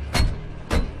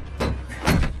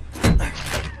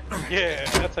 Yeah,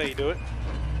 that's how you do it.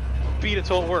 Beat it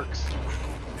till it works.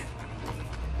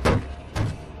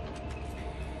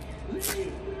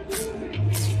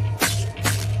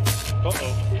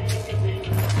 Uh-oh.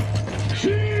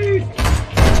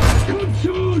 Come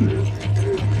soon!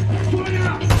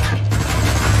 Fire!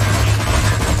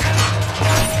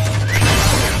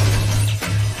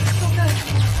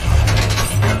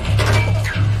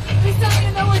 Please tell me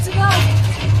you know where to go.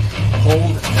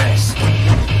 Hold this.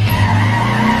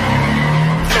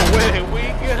 Away we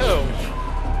go.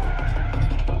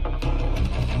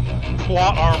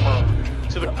 Plot armor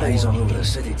to the Eyes all core. over the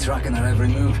city, tracking our every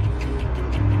move.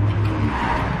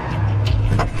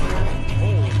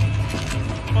 Holy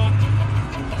fuck.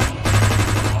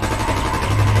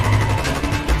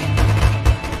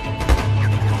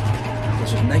 If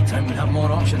this was nighttime, we'd have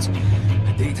more options.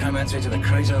 The daytime entry to the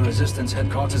Kaiser Resistance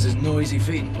headquarters is no easy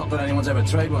feat. Not that anyone's ever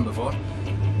tried one before.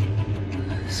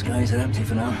 Skies are empty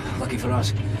for now. Lucky for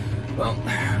us. Well,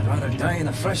 I'd rather die in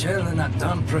the fresh air than that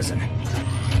damn prison.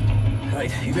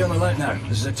 Right, you be on the lookout now.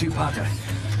 This is a two-parter.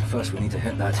 First, we need to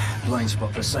hit that blind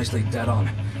spot precisely dead on.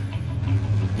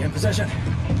 You in position?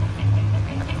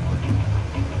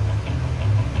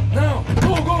 Now!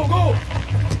 Go, go, go!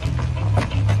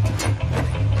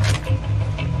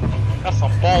 That's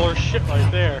some baller shit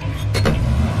right there.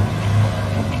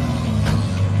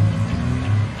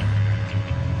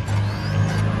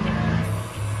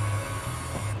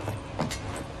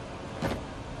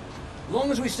 As long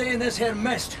as we stay in this here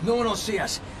mist, no one will see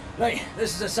us. Right,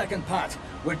 this is the second part.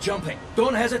 We're jumping.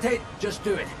 Don't hesitate, just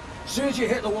do it. As soon as you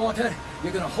hit the water,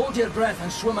 you're gonna hold your breath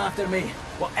and swim after me.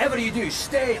 Whatever you do,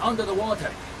 stay under the water.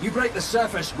 You break the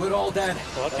surface, we're all dead.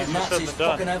 Well, that's easier said Nazis than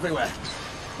done. fucking everywhere.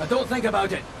 Now don't think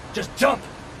about it. Just jump!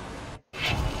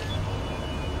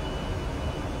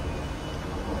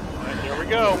 And here we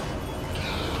go.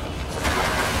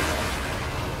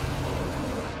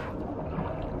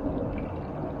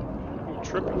 Ooh,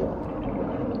 trippy.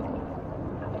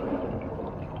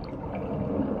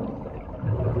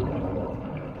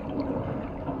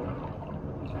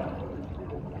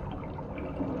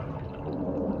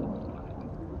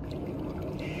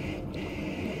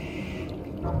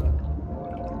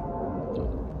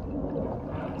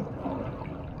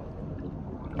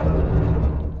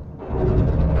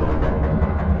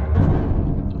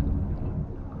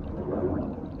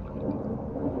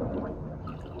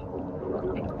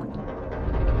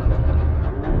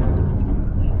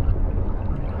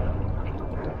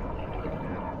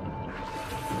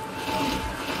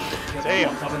 Damn.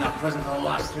 I've been in that prison for the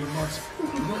last 3 months.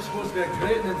 You're not supposed to be a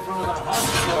grating in front of that house.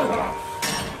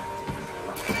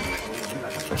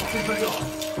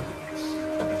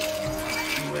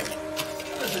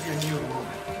 This is your new room.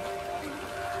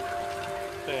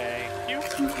 Thank you.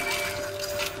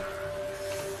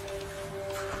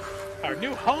 Our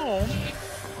new home.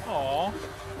 Aww.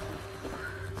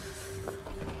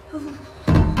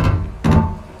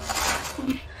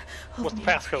 What's the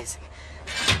passcode?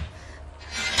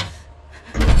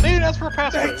 They didn't ask for a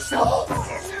passcode.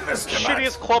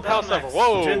 Shittiest clubhouse ever.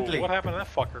 Whoa! Gently. What happened to that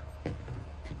fucker?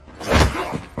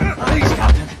 Please,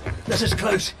 Captain. This is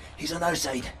Klaus. He's on our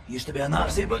side. Used to be a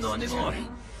Nazi, but not anymore.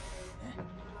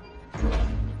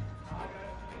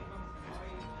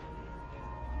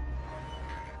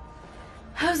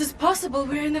 How is this possible?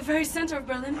 We're in the very center of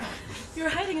Berlin. You're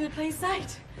hiding in a plain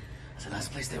sight. That's the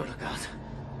last place they would look out.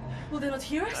 Will they not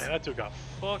hear us? Dang, that dude got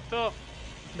fucked up.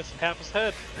 Missing half his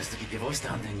head. Best to keep your voice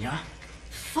down then, yeah?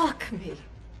 Fuck me.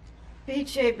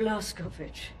 B.J.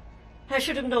 Blazkowicz. I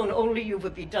should have known only you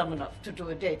would be dumb enough to do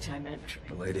a daytime entry.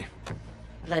 The lady.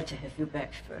 Glad to have you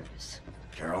back, Fergus.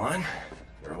 Caroline,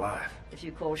 you're alive. If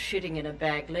you call shitting in a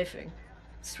bag living,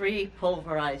 3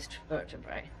 pulverized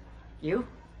vertebrae. You?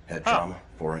 Head trauma,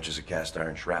 4 inches of cast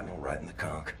iron shrapnel right in the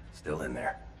conch. Still in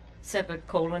there. Severed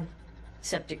colon,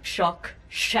 septic shock,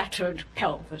 shattered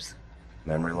pelvis.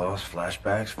 Memory loss,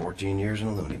 flashbacks, 14 years in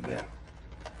a loony bin.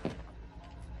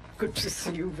 Good to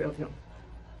see you, William.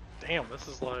 Damn, this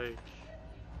is like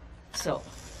So,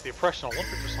 the Oppression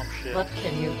Olympics or some shit. what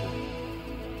can you do?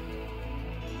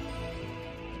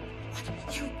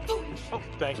 You doing? Oh,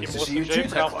 thank you, Good to Melissa see you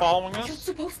James, too, now Tekla. following You're us.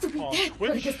 supposed to be on dead.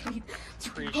 Twitch. You've been gone for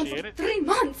Appreciate it. 3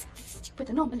 months. Stupid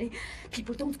anomaly.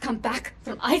 People don't come back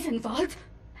from Eisenwald.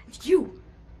 And you.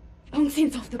 Long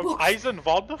since off the From books.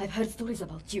 Eisenwald? I've heard stories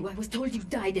about you. I was told you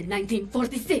died in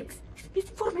 1946.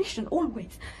 Misinformation,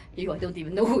 always. I don't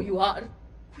even know who you are.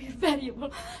 We're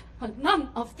variable. And none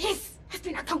of this has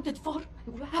been accounted for. I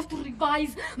will have to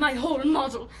revise my whole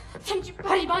model. Thank you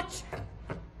very much.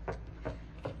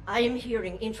 I am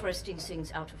hearing interesting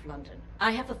things out of London.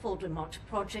 I have a folder marked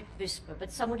Project Whisper,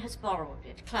 but someone has borrowed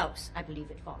it. Klaus, I believe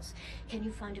it was. Can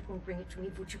you find it and bring it to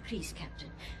me, would you please,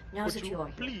 Captain? Now Would that you you are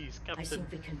here, please, I Captain?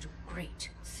 think we can do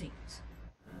great things.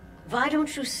 Why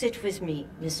don't you sit with me,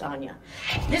 Miss Anya?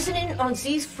 Listen in on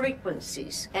these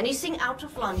frequencies. Anything out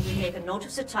of London, make a note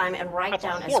of the time and write That's a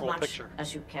down as horrible much picture.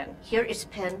 as you can. Here is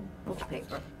pen and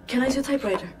paper. Can I use a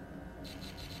typewriter?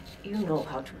 You know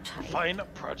how to type. Fine,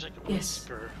 Project Yes.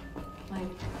 Whisper.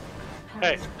 Mine.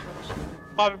 Hey,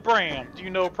 Bobby Bram, do you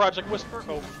know Project Whisper?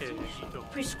 Okay.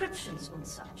 Prescriptions and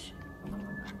such.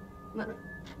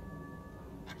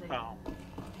 Oh.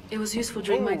 It was useful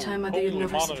during my time at the Holy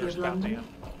University monitors, of London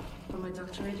goddamn. for my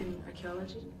doctorate in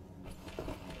archaeology.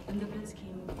 And the Blitz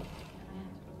came and I had to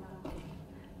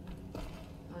put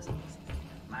I was lost.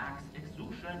 Max, ich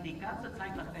suche schon die ganze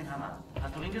Zeit nach dem Hammer.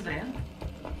 Hast du ihn gesehen?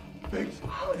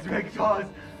 Make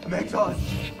toss.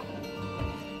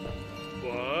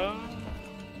 What?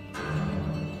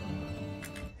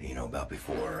 You know about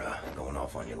before going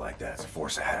off on you like that. It's a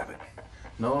force of habit.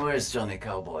 No worries, Johnny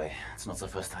Cowboy. It's not the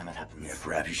first time it happens. Yeah,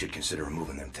 perhaps you should consider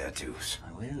removing them tattoos.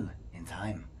 I will, in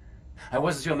time. I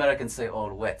was, as you Americans say,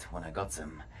 all wet when I got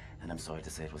them. And I'm sorry to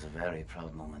say it was a very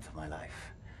proud moment of my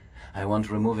life. I want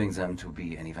removing them to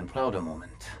be an even prouder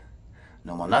moment.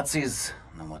 No more Nazis,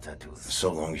 no more tattoos.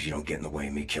 So long as you don't get in the way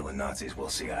of me killing Nazis, we'll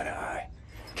see eye to eye.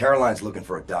 Caroline's looking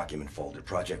for a document folder,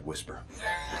 Project Whisper.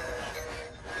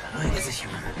 Paranoid is a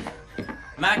human.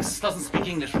 Max doesn't speak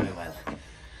English very well,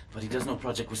 but he does know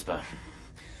Project Whisper.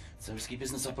 It's a risky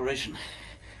business operation.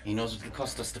 He knows what it'll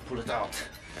cost us to pull it out.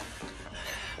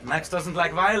 Max doesn't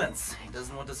like violence. He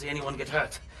doesn't want to see anyone get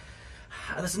hurt.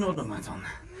 Alles in Ordnung, mein Sohn.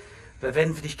 Wir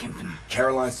werden für dich kämpfen.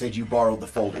 Caroline said you borrowed the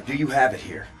folder. Do you have it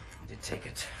here? I did take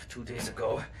it 2 days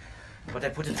ago, but I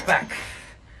put it back.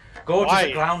 Go Why? to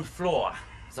the ground floor.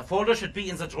 The folder should be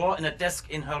in the drawer in a desk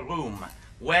in her room,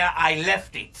 where I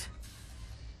left it.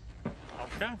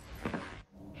 Okay.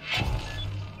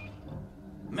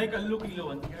 Make a looky-loo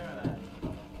on Caroline.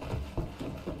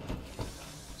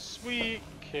 Sweet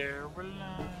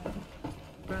Caroline.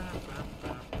 Ba, ba,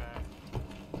 ba, ba.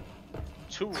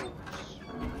 Tools.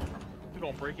 We're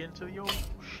gonna break into the ocean.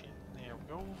 There we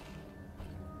go.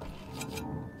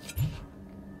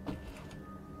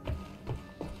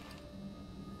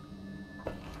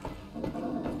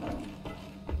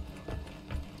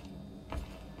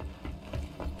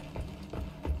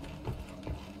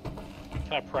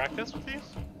 Can I practice with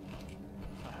these?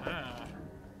 Aha.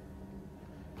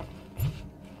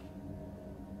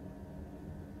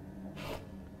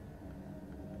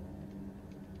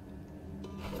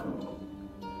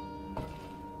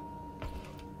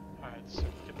 Alright, so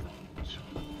get the...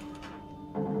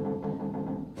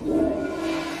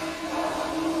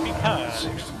 Be kind.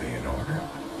 Seems to be in order.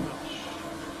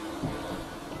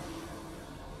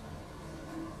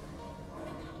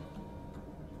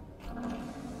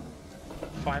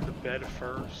 Find the bed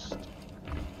first.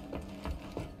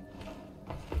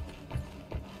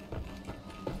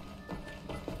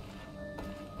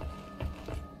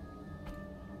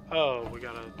 Oh, we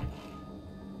gotta...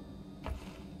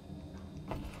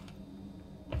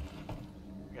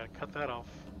 We gotta cut that off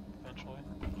eventually.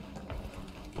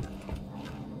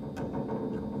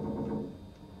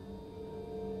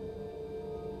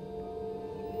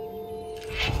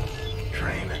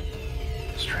 Dream.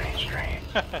 Strange dream.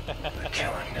 The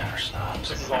killing never stops.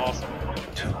 This is awesome.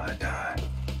 Till I die.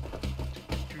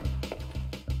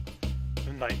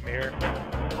 The nightmare.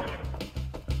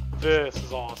 This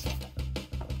is awesome.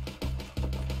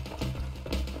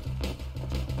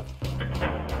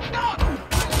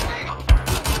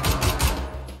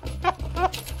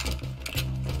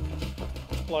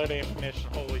 Light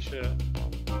ammunition, holy shit.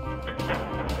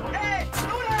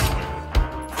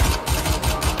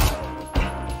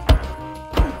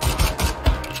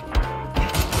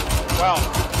 Wow,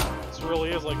 this really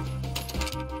is like,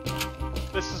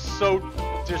 this is so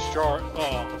discharged.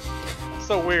 Oh,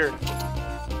 so weird.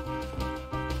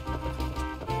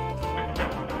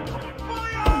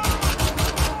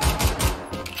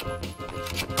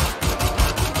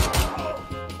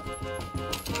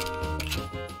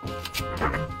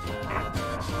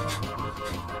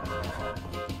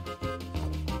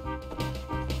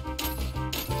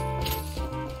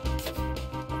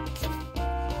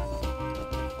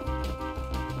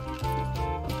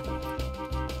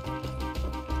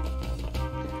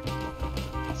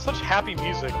 Such happy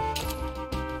music.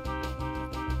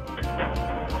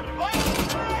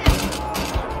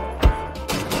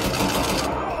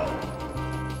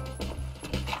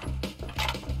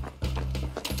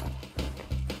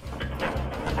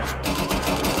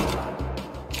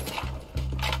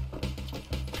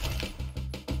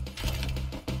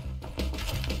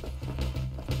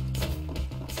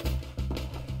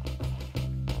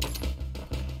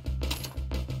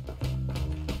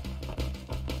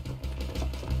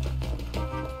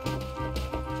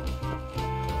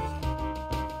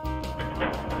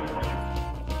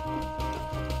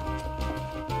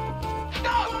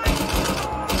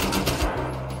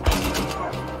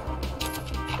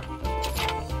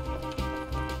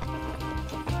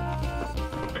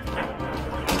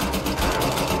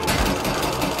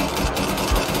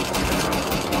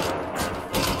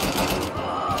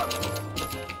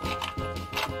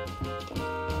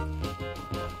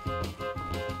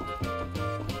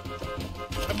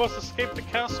 I must escape the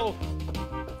castle.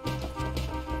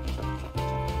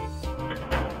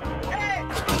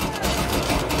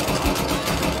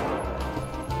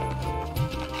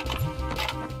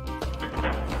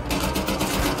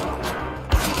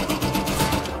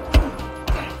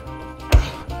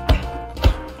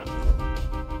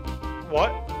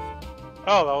 What?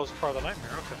 Oh, that was part of the nightmare,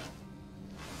 okay.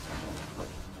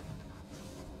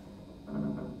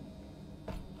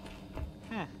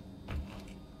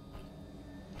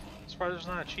 There's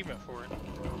not an achievement for it.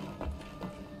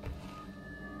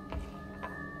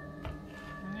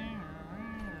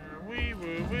 Wee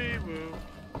woo, wee woo.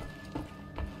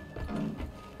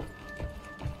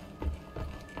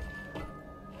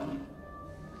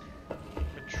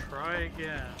 Could try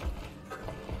again.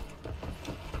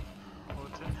 Oh,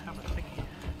 it didn't have a thingy.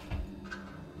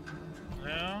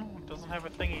 No, it doesn't have a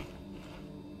thingy.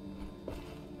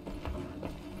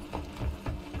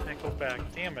 Can't go back.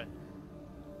 Damn it.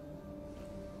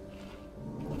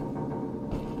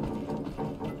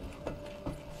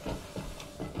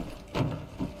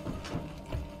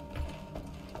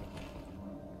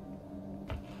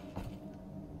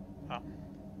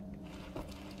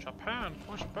 Japan,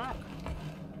 push back.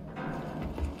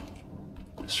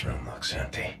 This room looks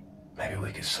empty. Maybe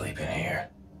we could sleep in here.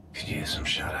 Could use some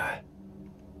shut-eye.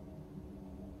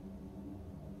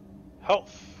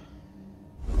 Health.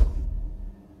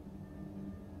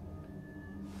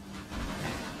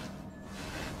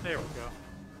 There we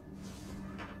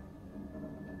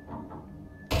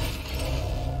go.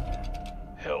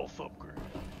 Health upgrade.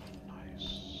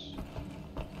 Nice.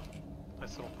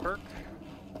 Nice little perk.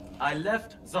 I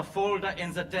left the folder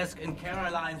in the desk in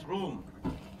Caroline's room.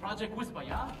 Project Whisper,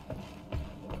 yeah?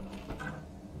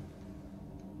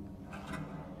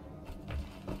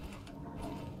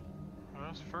 Oh,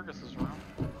 there's Fergus's room.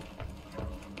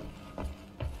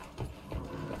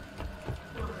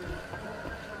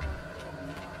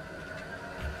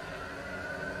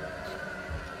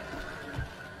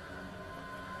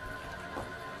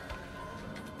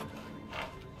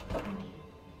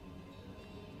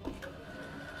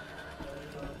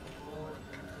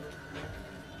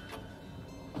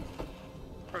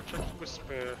 Project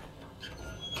Whisper.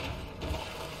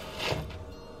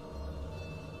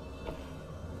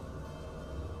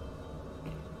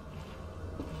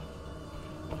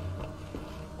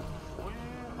 Where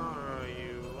are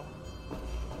you?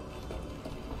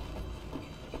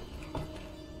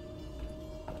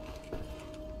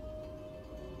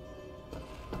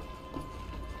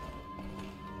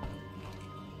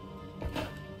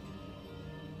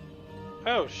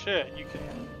 Oh shit, you can...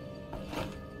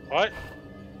 What?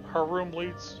 Her room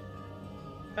leads...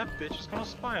 That bitch is gonna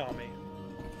spy on me.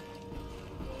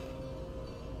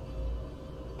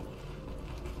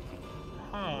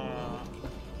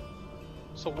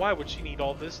 So why would she need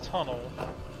all this tunnel?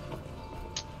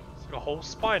 It's like a whole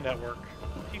spy network.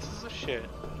 Pieces of shit.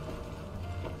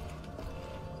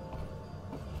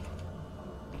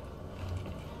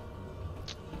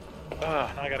 Now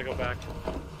I gotta go back.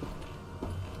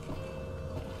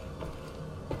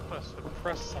 Let's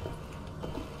press something.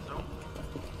 Nope.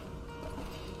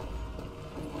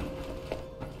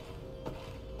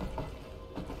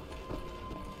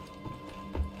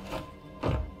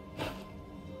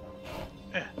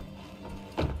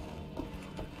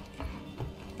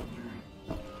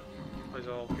 Because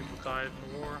all people died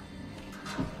in the war.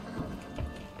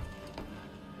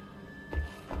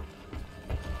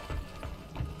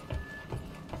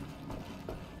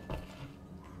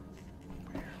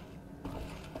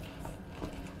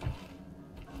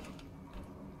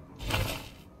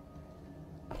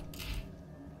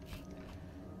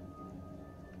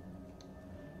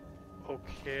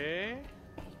 Okay.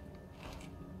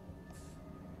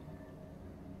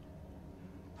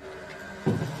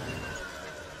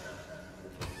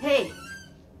 Hey,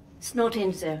 it's not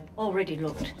in there. Already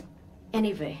looked.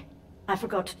 Anyway, I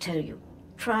forgot to tell you.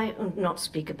 Try and not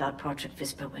speak about Project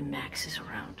Whisper when Max is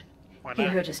around. Why He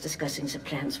not? heard us discussing the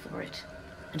plans for it,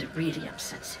 and it really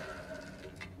upsets him.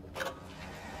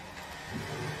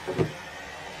 Well,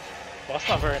 that's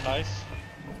not very nice.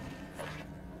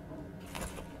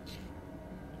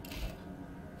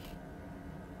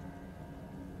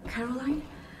 Caroline,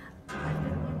 I've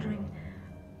been wondering,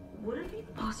 would it be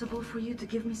possible for you to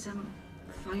give me some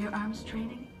firearms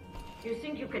training? You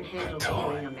think you can handle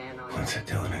killing a man on What's it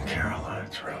doing in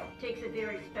Caroline's room? Takes a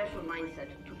very special mindset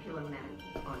to kill a man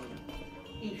on you,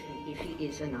 even if he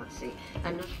is a Nazi.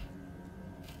 I'm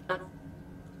not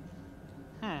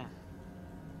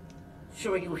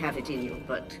sure you have it in you,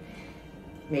 but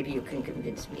maybe you can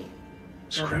convince me.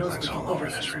 Scribblings all over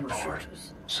this report.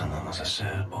 Someone was a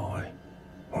sad boy.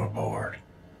 Or bored.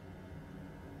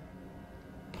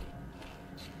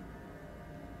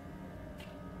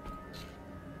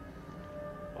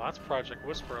 Well, that's Project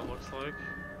Whisper, it looks like.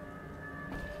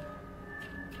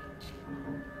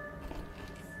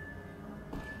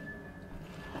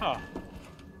 Huh.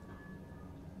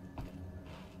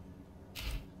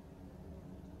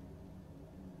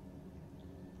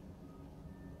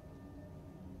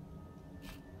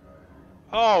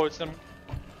 Oh, it's them.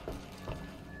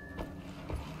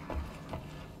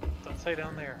 Doesn't say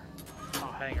down there.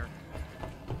 Oh, hanger.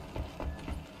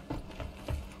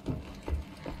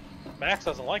 Max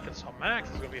doesn't like it, so Max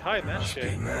is gonna be hiding that Must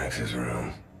shit. be Max's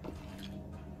room.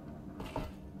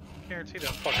 Guarantee that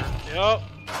fucker. Yup.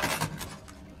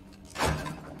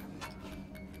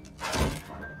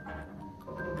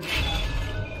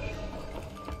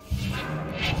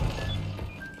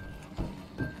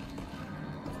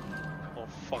 Little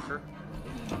fucker.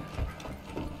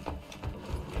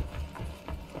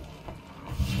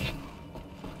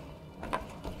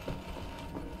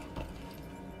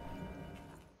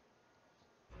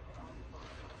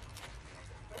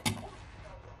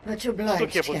 Much obliged, Still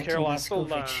kept with Captain Caroline, still Moscovich.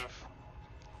 alive.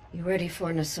 You ready for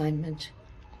an assignment?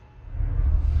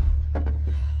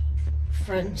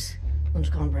 Friends and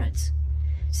comrades,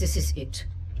 this is it.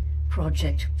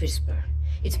 Project Whisper.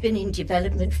 It's been in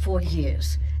development for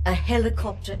years. A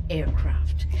helicopter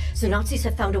aircraft. The Nazis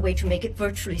have found a way to make it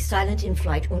virtually silent in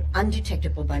flight and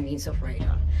undetectable by means of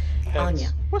radar.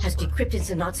 Anya has decrypted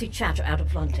the Nazi chatter out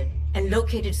of London and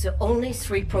located the only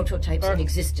 3 prototypes in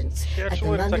existence at the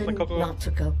London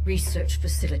Nautica research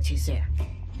facilities there.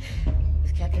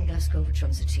 With Captain Blaskovich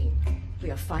on the team, we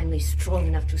are finally strong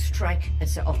enough to strike at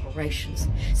their operations.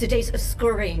 The days of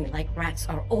scurrying like rats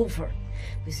are over.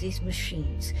 With these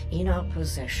machines in our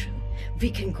possession,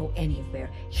 we can go anywhere,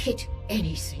 hit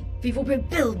anything. We will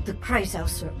rebuild the Kreisau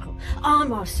Circle,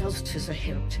 arm ourselves to the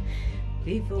hilt.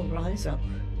 We will rise up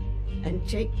and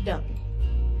take down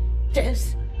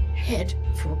Death's head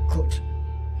for good.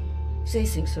 They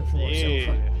think the war's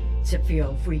over, that we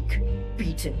are weak,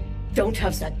 beaten, don't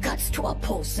have the guts to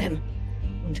oppose them.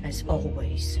 And as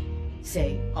always,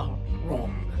 they are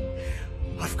wrong.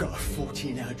 I've got a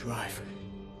 14-hour drive.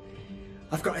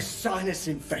 I've got a sinus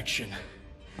infection.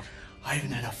 I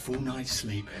haven't had a full night's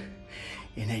sleep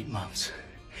in 8 months.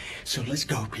 So let's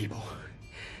go, people.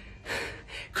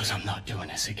 Because I'm not doing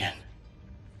this again.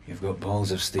 You've got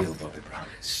balls of steel, Bobby Brown.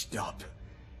 Stop.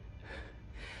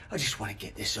 I just want to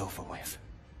get this over with.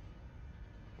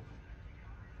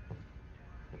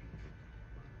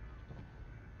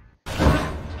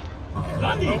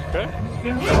 Landy! Okay.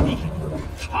 Beweg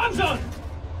dich! Hanson!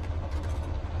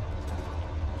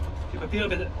 Die Papiere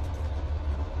bitte.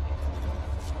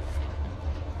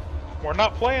 We're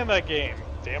not playing that game.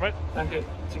 Damn it. Danke.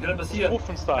 Sie können passieren.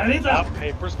 Wolfenstein. Map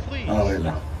papers, please. Oh,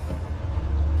 no.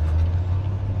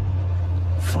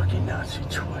 Fucking Nazi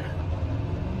twit.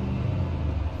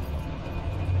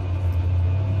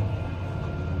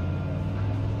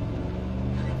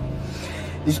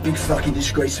 This big fucking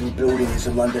disgrace of a building is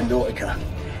the London Nautica.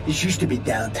 This used to be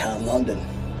downtown London.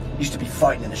 Used to be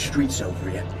fighting in the streets over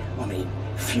here. I mean,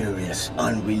 furious,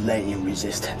 unrelenting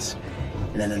resistance.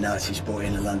 And then the Nazis brought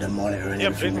in the London Monitor and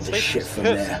everything went to shit from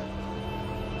there.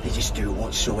 They just do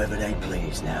whatsoever they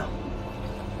please now.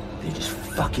 They just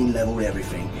fucking leveled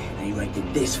everything and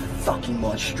erected this fucking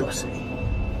monstrosity.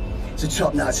 It's a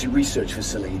top Nazi research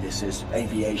facility, this is.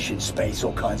 Aviation, space,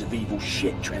 all kinds of evil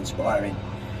shit transpiring.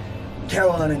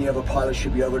 Caroline and the other pilots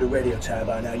should be over the radio tower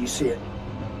by now, you see it.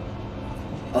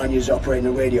 Anya's operating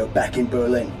the radio back in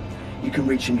Berlin. You can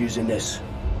reach him using this.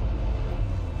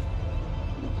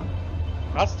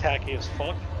 That's tacky as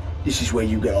fuck. This is where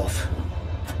you get off.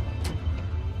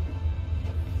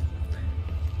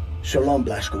 So long,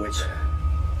 Blazkowicz.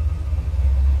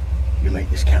 You make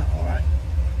this count, all right?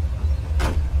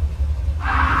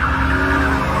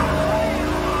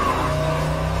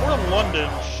 We're in London,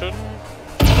 shouldn't...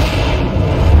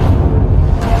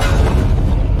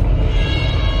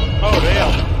 Oh,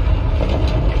 damn.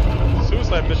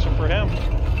 Suicide mission for him.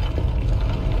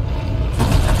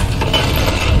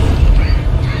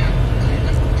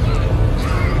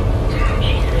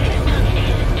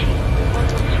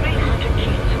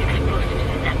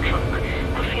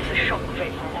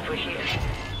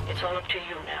 It's all up to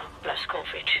you now,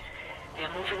 Blazkowicz. They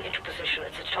are moving into position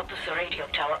at the top of the radio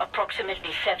tower,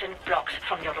 approximately 7 blocks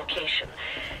from your location.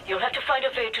 You'll have to find a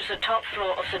way to the top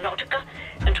floor of the Nautica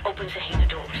and open the hangar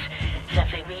doors.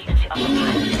 That way we and the other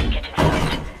pilots can get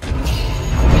inside.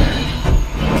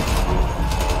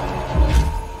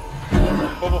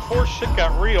 Well, before shit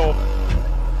got real,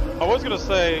 I was gonna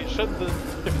say,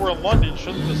 if we're in London,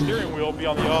 shouldn't the steering wheel be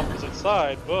on the opposite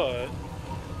side, but...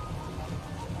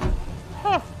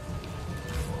 Huh.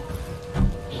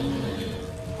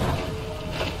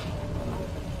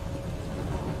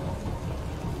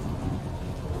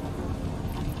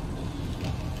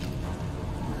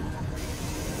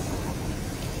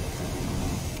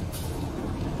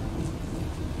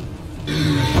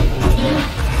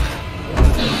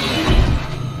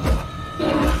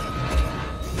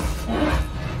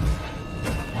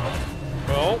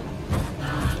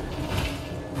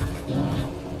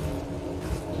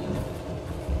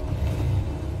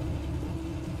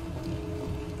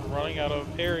 Out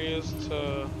of areas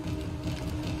to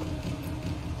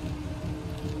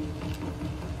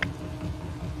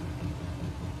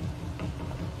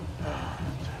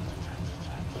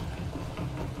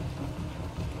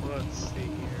let's see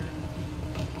here.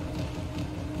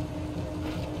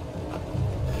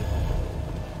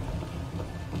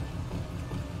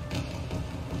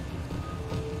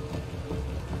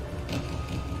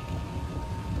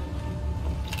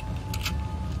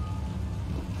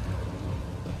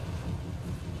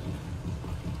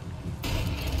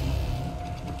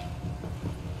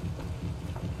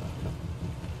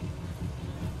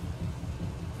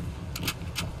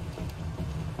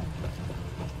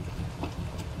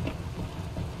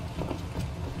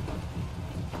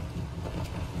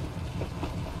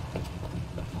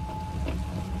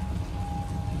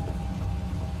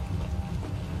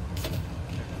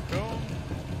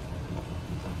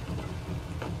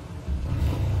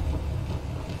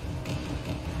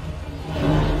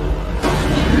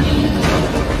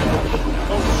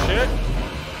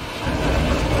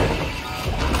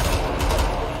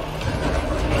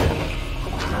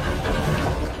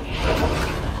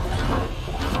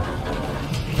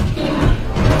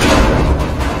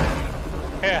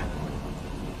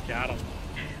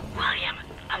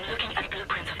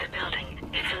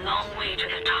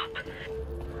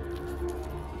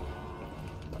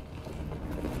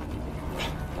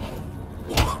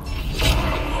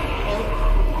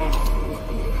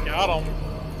 Got him.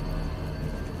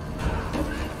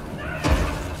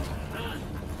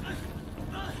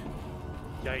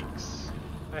 Yikes.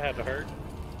 That had to hurt.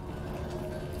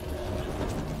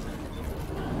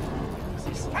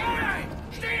 Hey!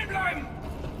 Stehen bleiben!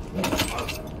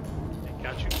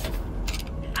 Got you.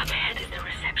 Up ahead is the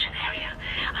reception area.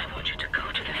 I want you to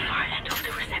go to the far end of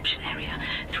the reception area,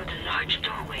 through the large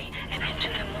doorway, and into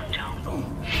the moon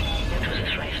dome. It was a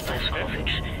thrice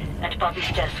Blazkowicz, and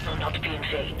Bobby's death will not be in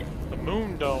vain. The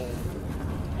moon dome.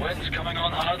 Wind's coming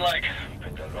on hard like.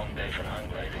 Picked the wrong day for hang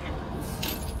gliding.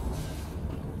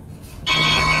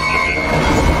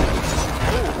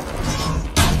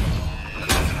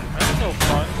 That's no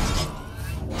fun.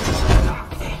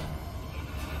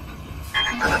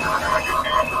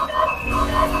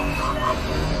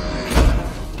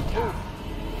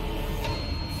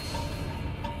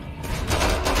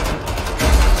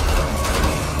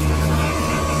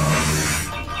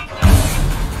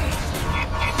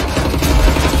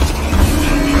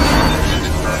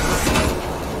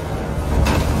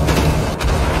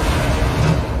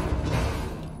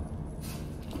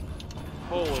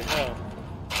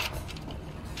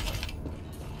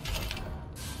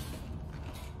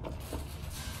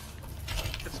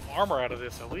 armor out of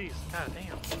this at least. God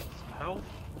damn. Some health.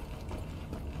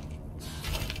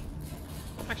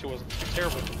 Actually wasn't too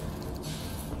terrible.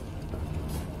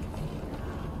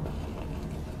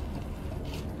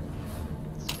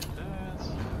 Let's get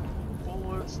that.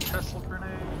 Bullets, Tesla grenade.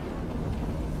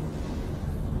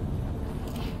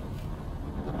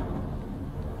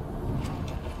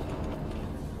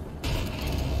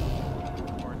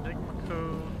 More Enigma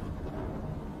code.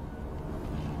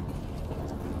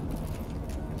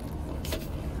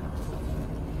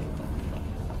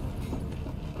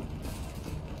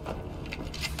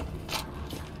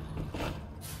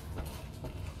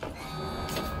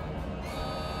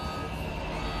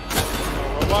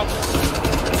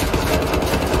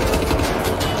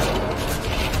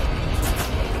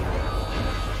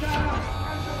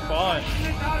 Fun.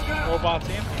 Robot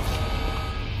team.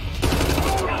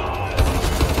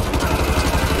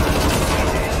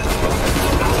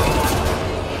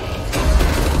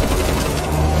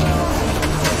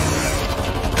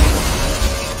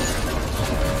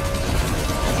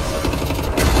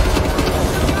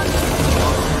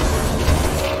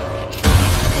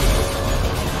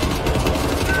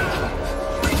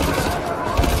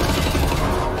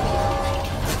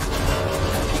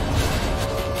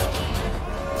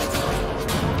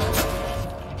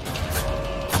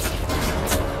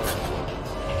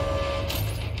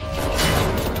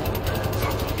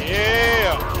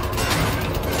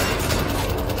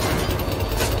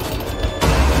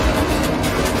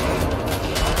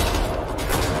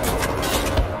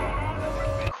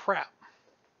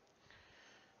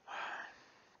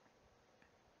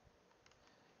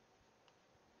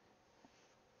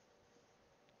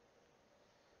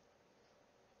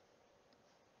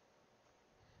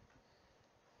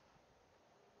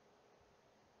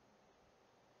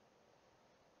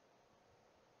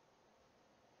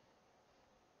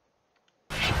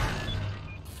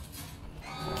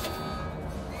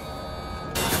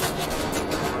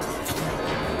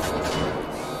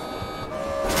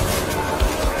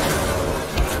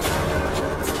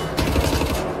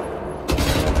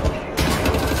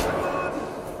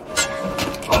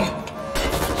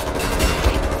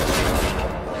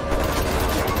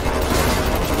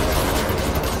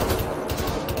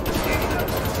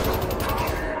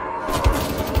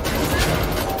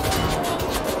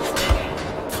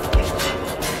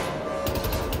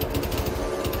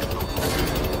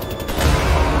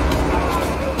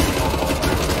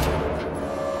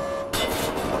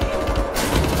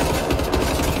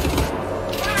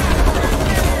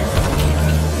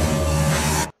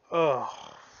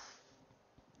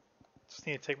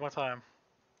 Take my time.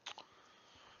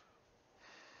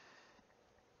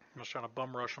 I'm just trying to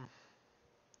bum rush them.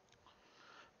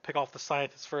 Pick off the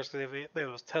scientists first because they have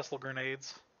those Tesla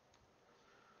grenades.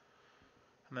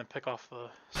 And then pick off the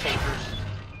soldiers.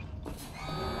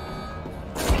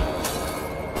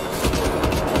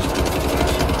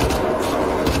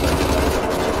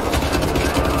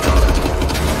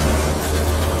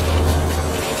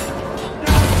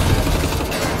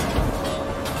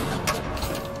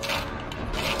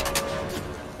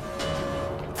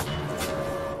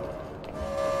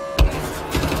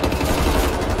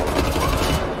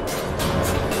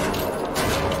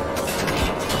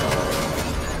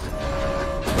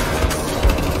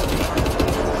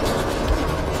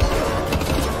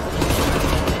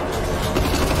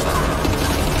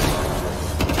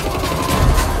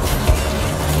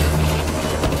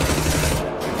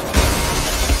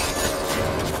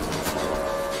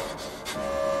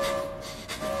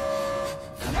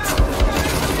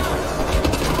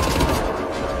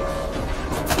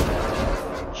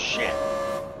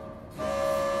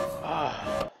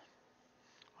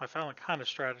 Kind of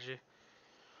strategy.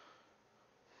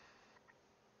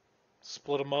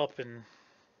 Split them up and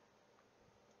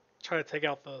try to take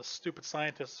out the stupid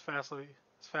scientists as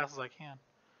fast as I can.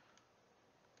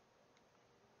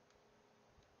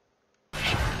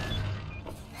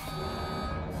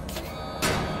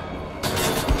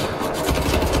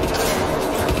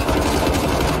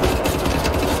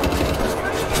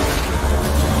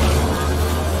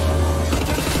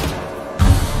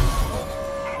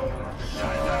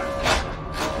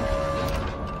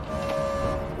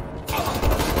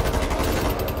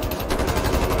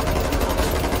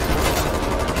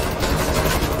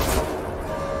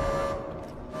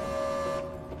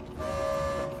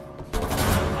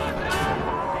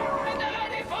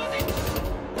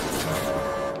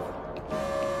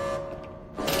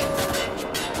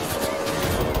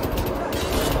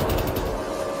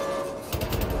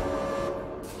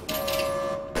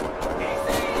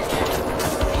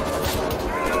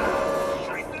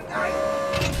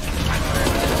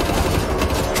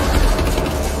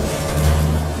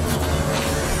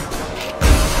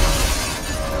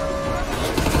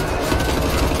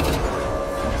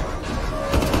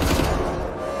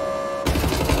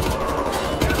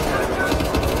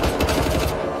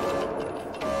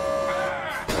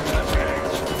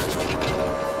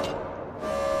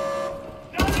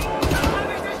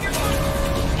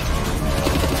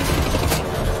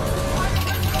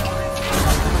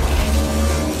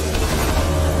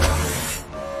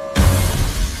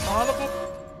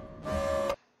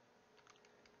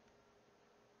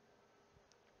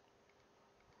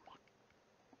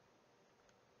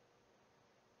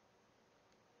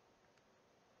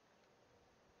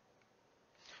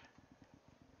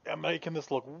 I'm making this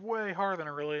look way harder than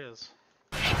it really is.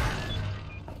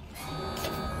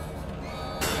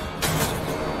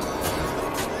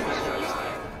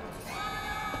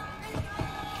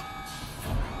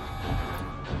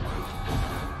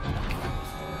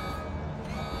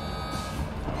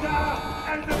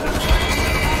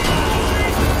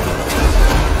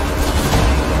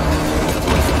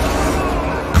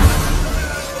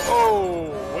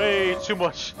 Oh, way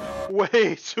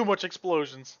too much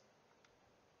explosions.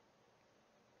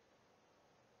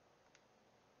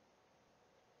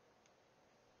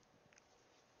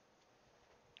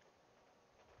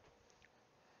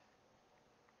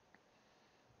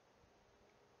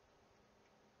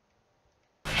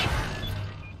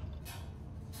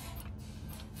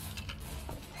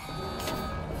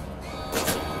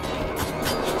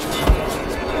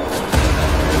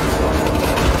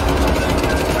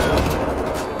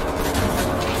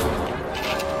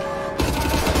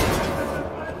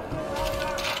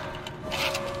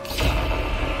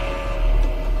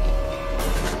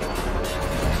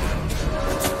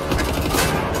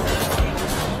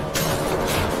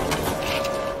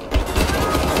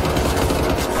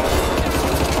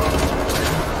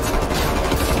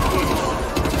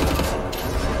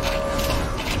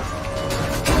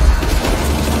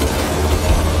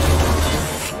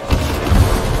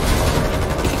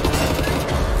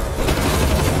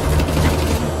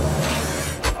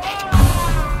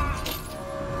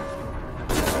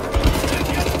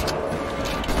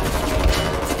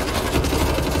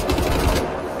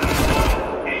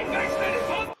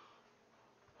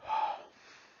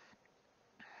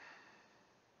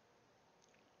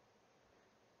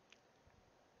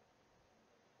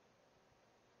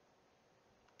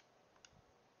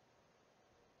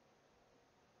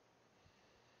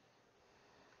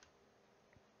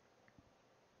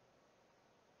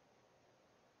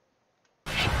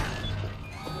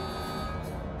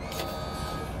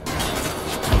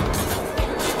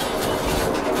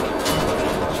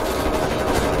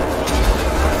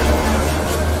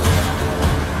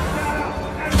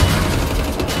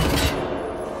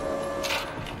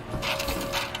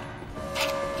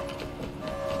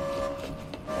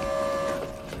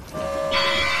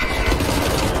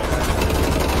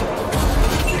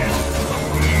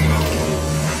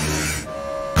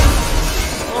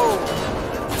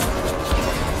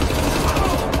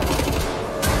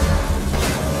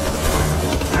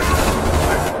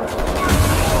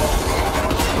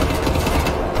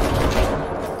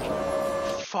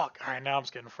 Alright, now I'm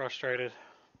just getting frustrated.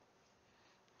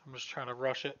 I'm just trying to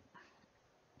rush it.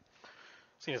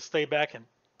 Just need to stay back and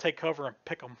take cover and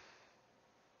pick them.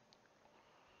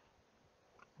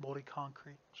 Moldy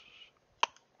concrete.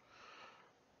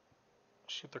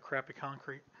 Shoot the crappy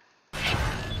concrete. The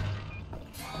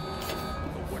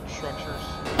wood structures.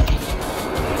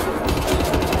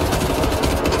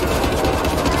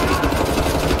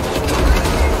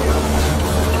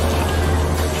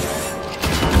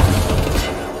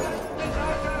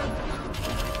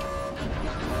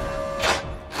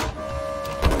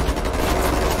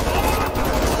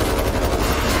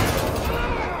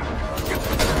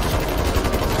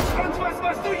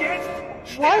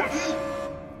 What?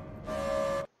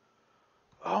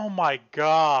 Oh my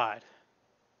god.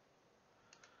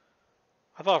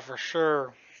 I thought for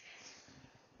sure.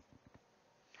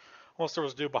 Unless there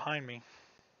was dude behind me.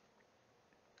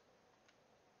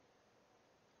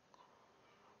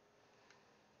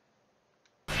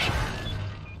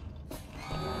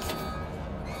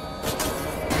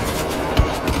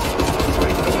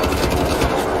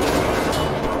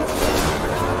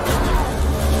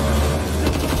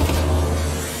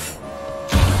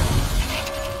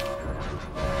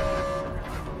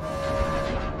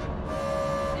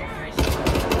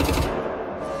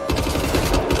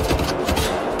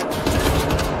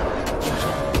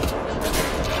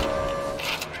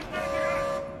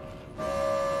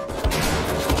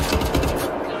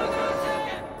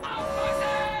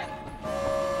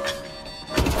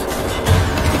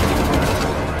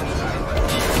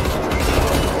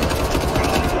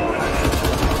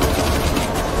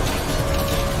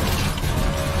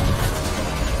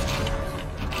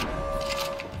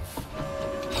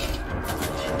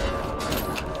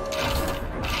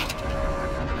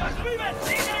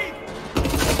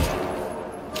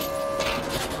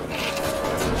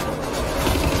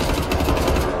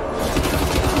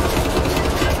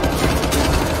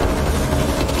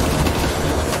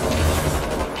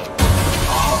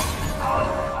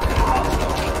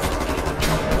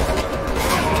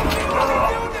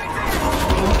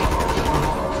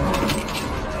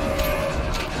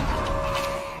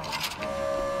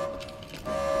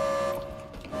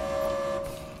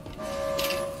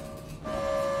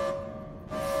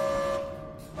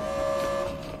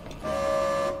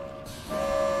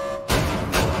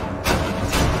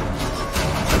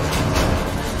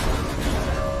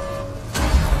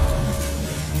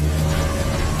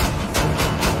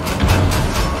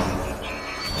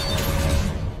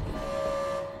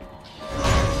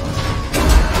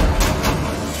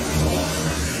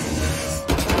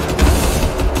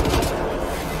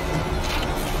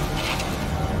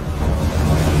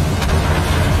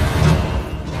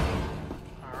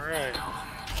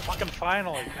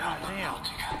 finally. God damn.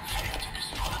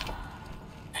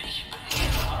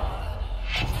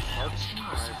 Marksman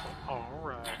rifle.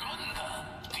 Alright.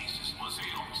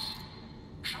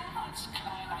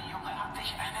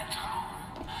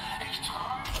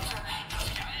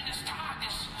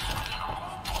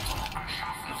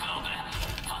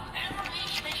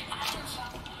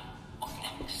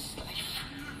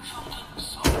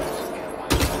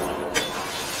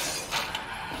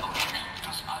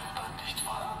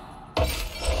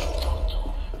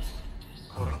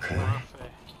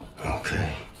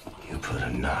 Okay. You put a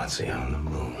Nazi on the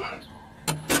moon.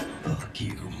 Fuck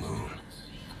you, moon.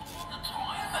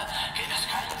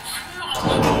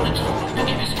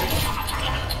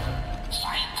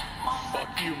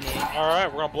 Fuck you, moon.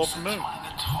 Alright, we're gonna blow up the moon.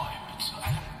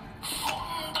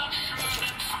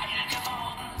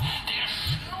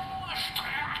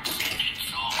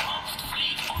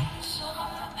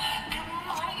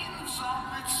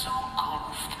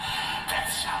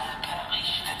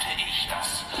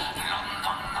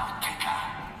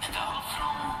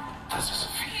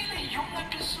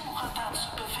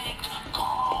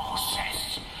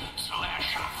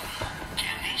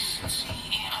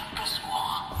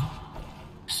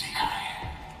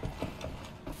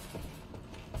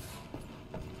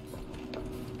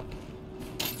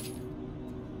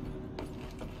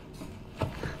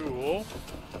 Cool.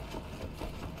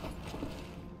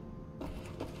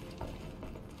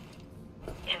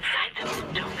 Inside the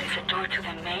window is a door to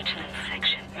the maintenance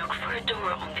section. Look for a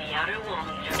door on the outer wall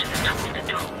near to the top of the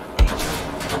dome.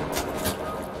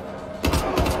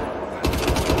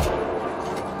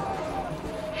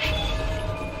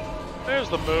 There's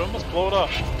the moon. Let's blow it up.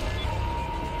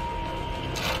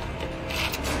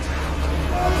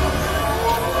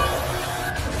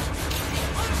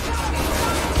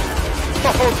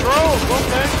 Oh, drones!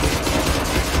 Okay.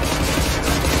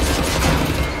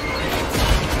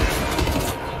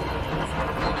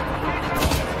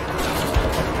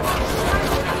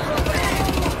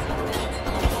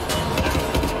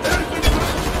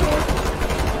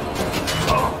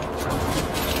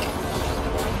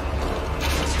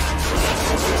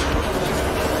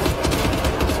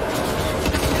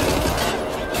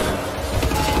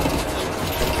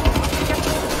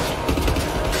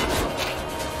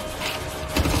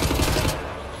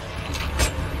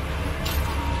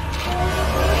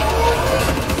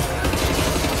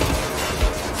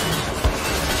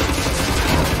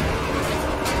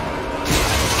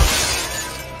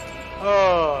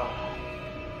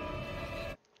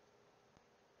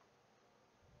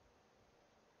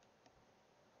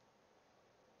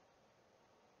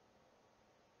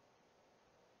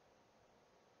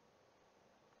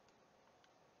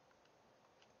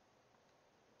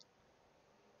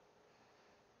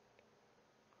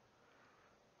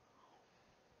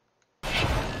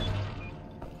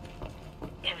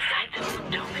 Inside the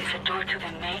dome is a door to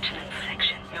the maintenance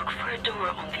section. Look for a door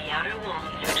on the outer wall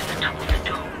near to the top of the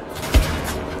dome.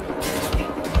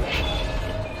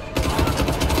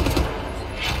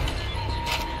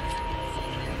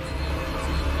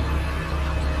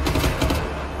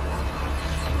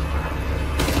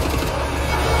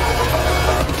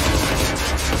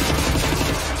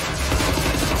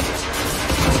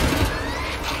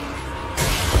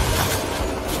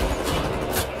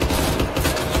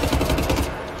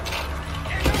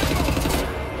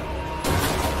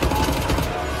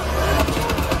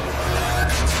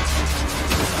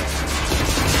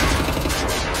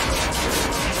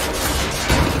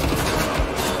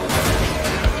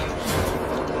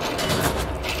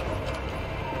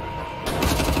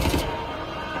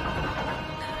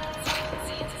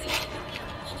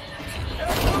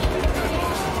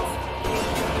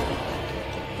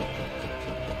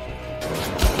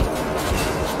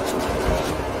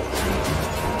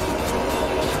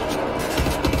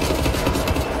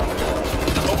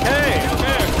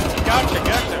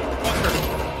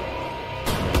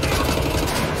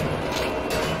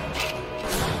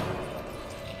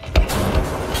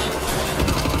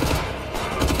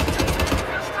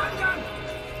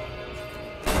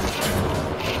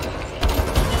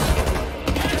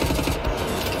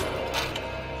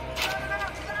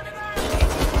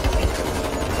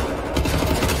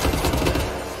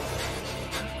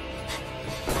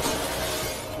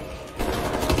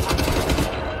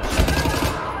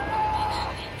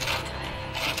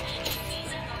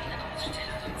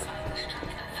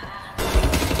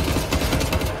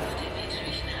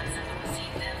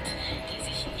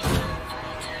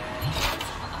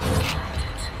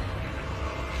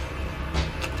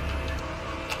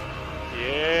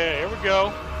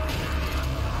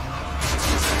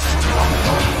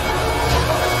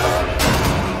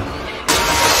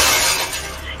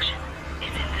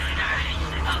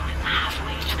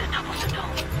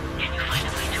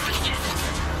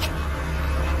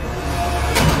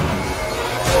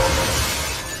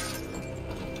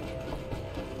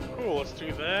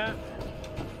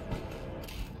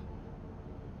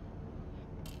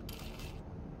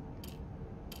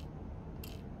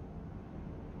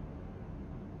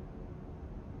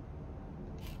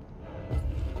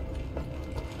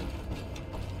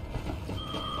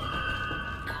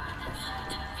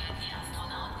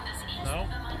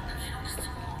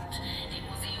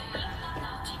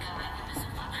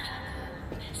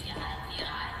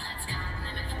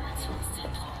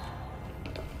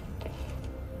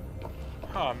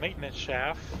 Huh, maintenance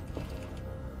shaft.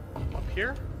 Up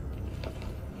here?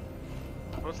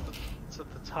 It's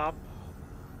at the top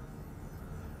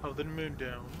of the moon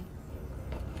dome.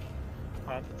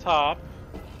 At the top.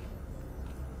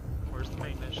 Where's the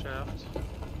maintenance shaft?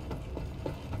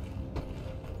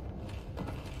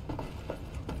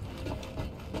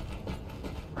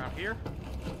 Around here?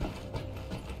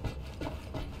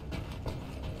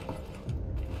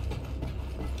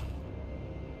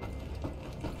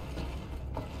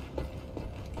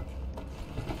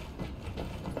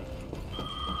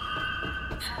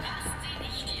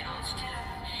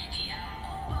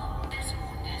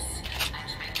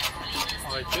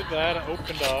 I did that, it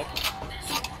opened up.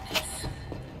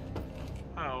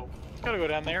 Oh, it's gotta go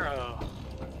down there. Oh.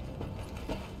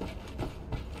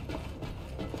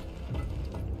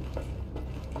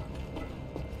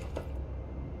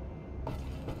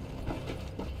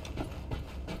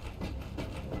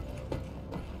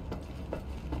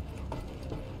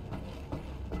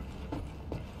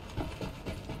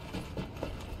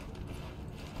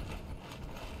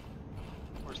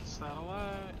 Where's the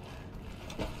satellite?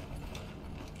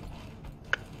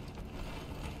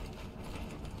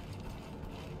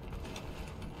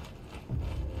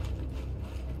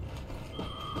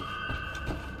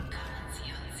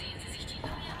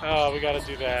 Oh, we gotta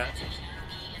do that.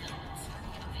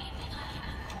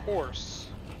 Of course.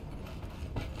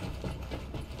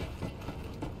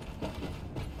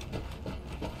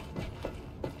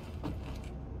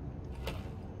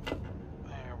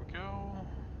 There we go.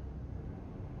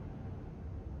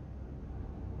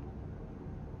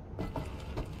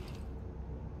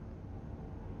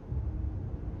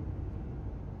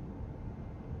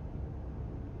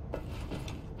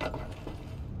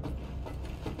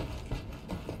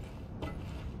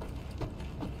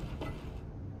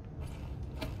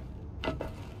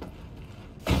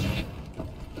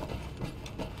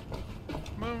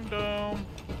 Moon dome.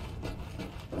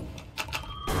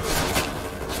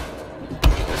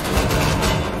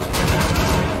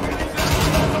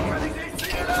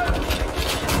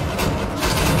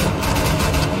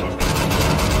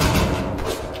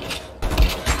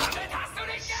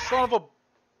 Son of a...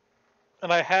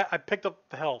 And I picked up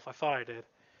the health. I thought I did.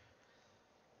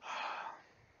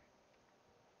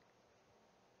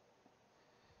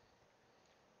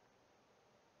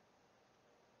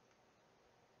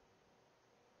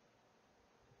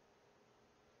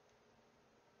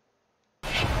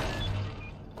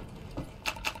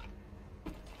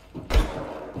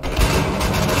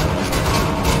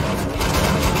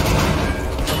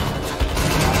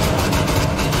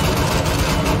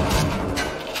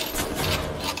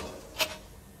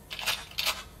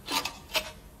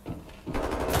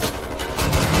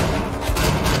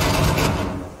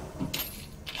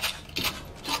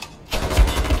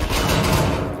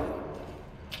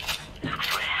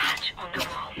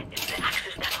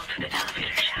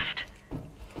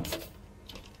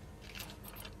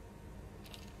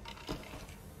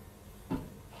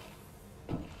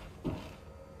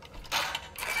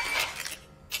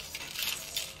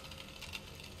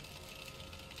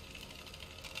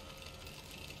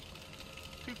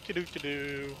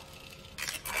 Do.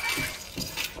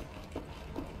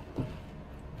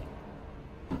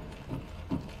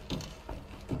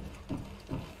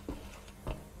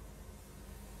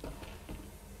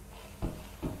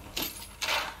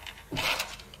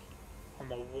 On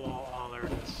the wall. Oh, there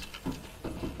it is.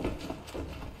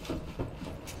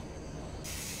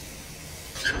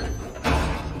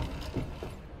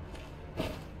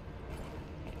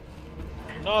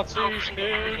 Nazis in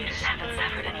space. Haven't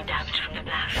suffered any damage from the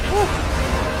blast.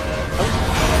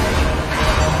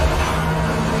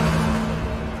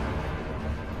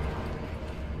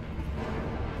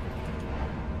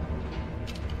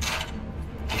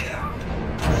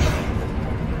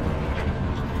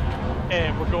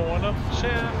 And we're going up the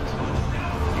shaft.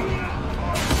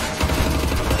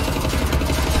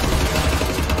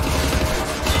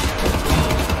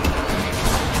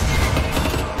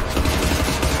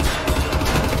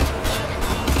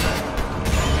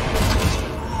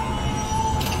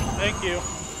 Thank you.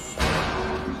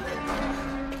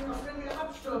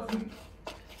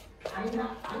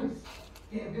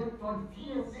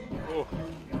 Oh.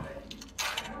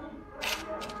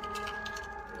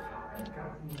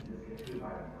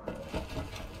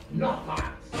 Nochmal!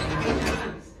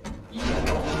 Ihr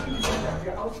Jungen sind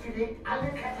dafür ausgelegt, alle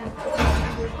Katastrophen.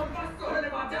 Und was zur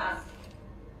Hölle war das?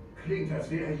 Klingt, als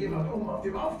wäre jemand oben auf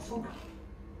dem Aufzug.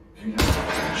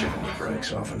 Checking the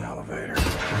brakes off an elevator.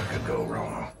 Could go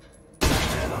wrong.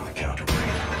 Stand on the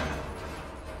counterweight.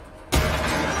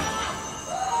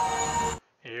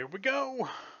 Here we go.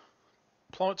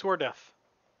 Plummet to our death.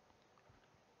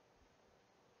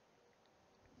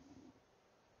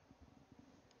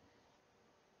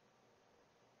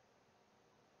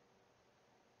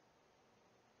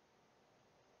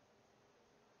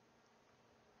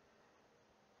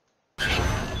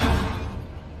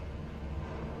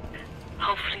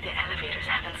 Hopefully the elevators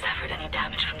haven't suffered any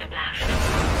damage from the blast.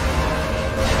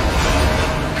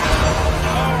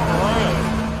 Alright.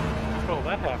 Oh,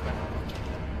 that happened.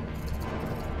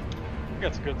 I think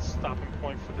that's a good stopping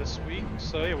point for this week.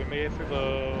 So yeah, we made it through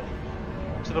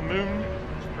to the moon,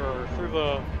 or through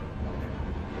the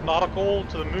nautical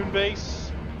to the moon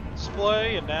base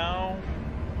display, and now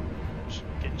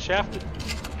getting shafted.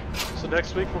 So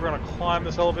next week we're going to climb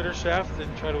this elevator shaft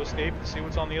and try to escape and see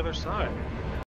what's on the other side.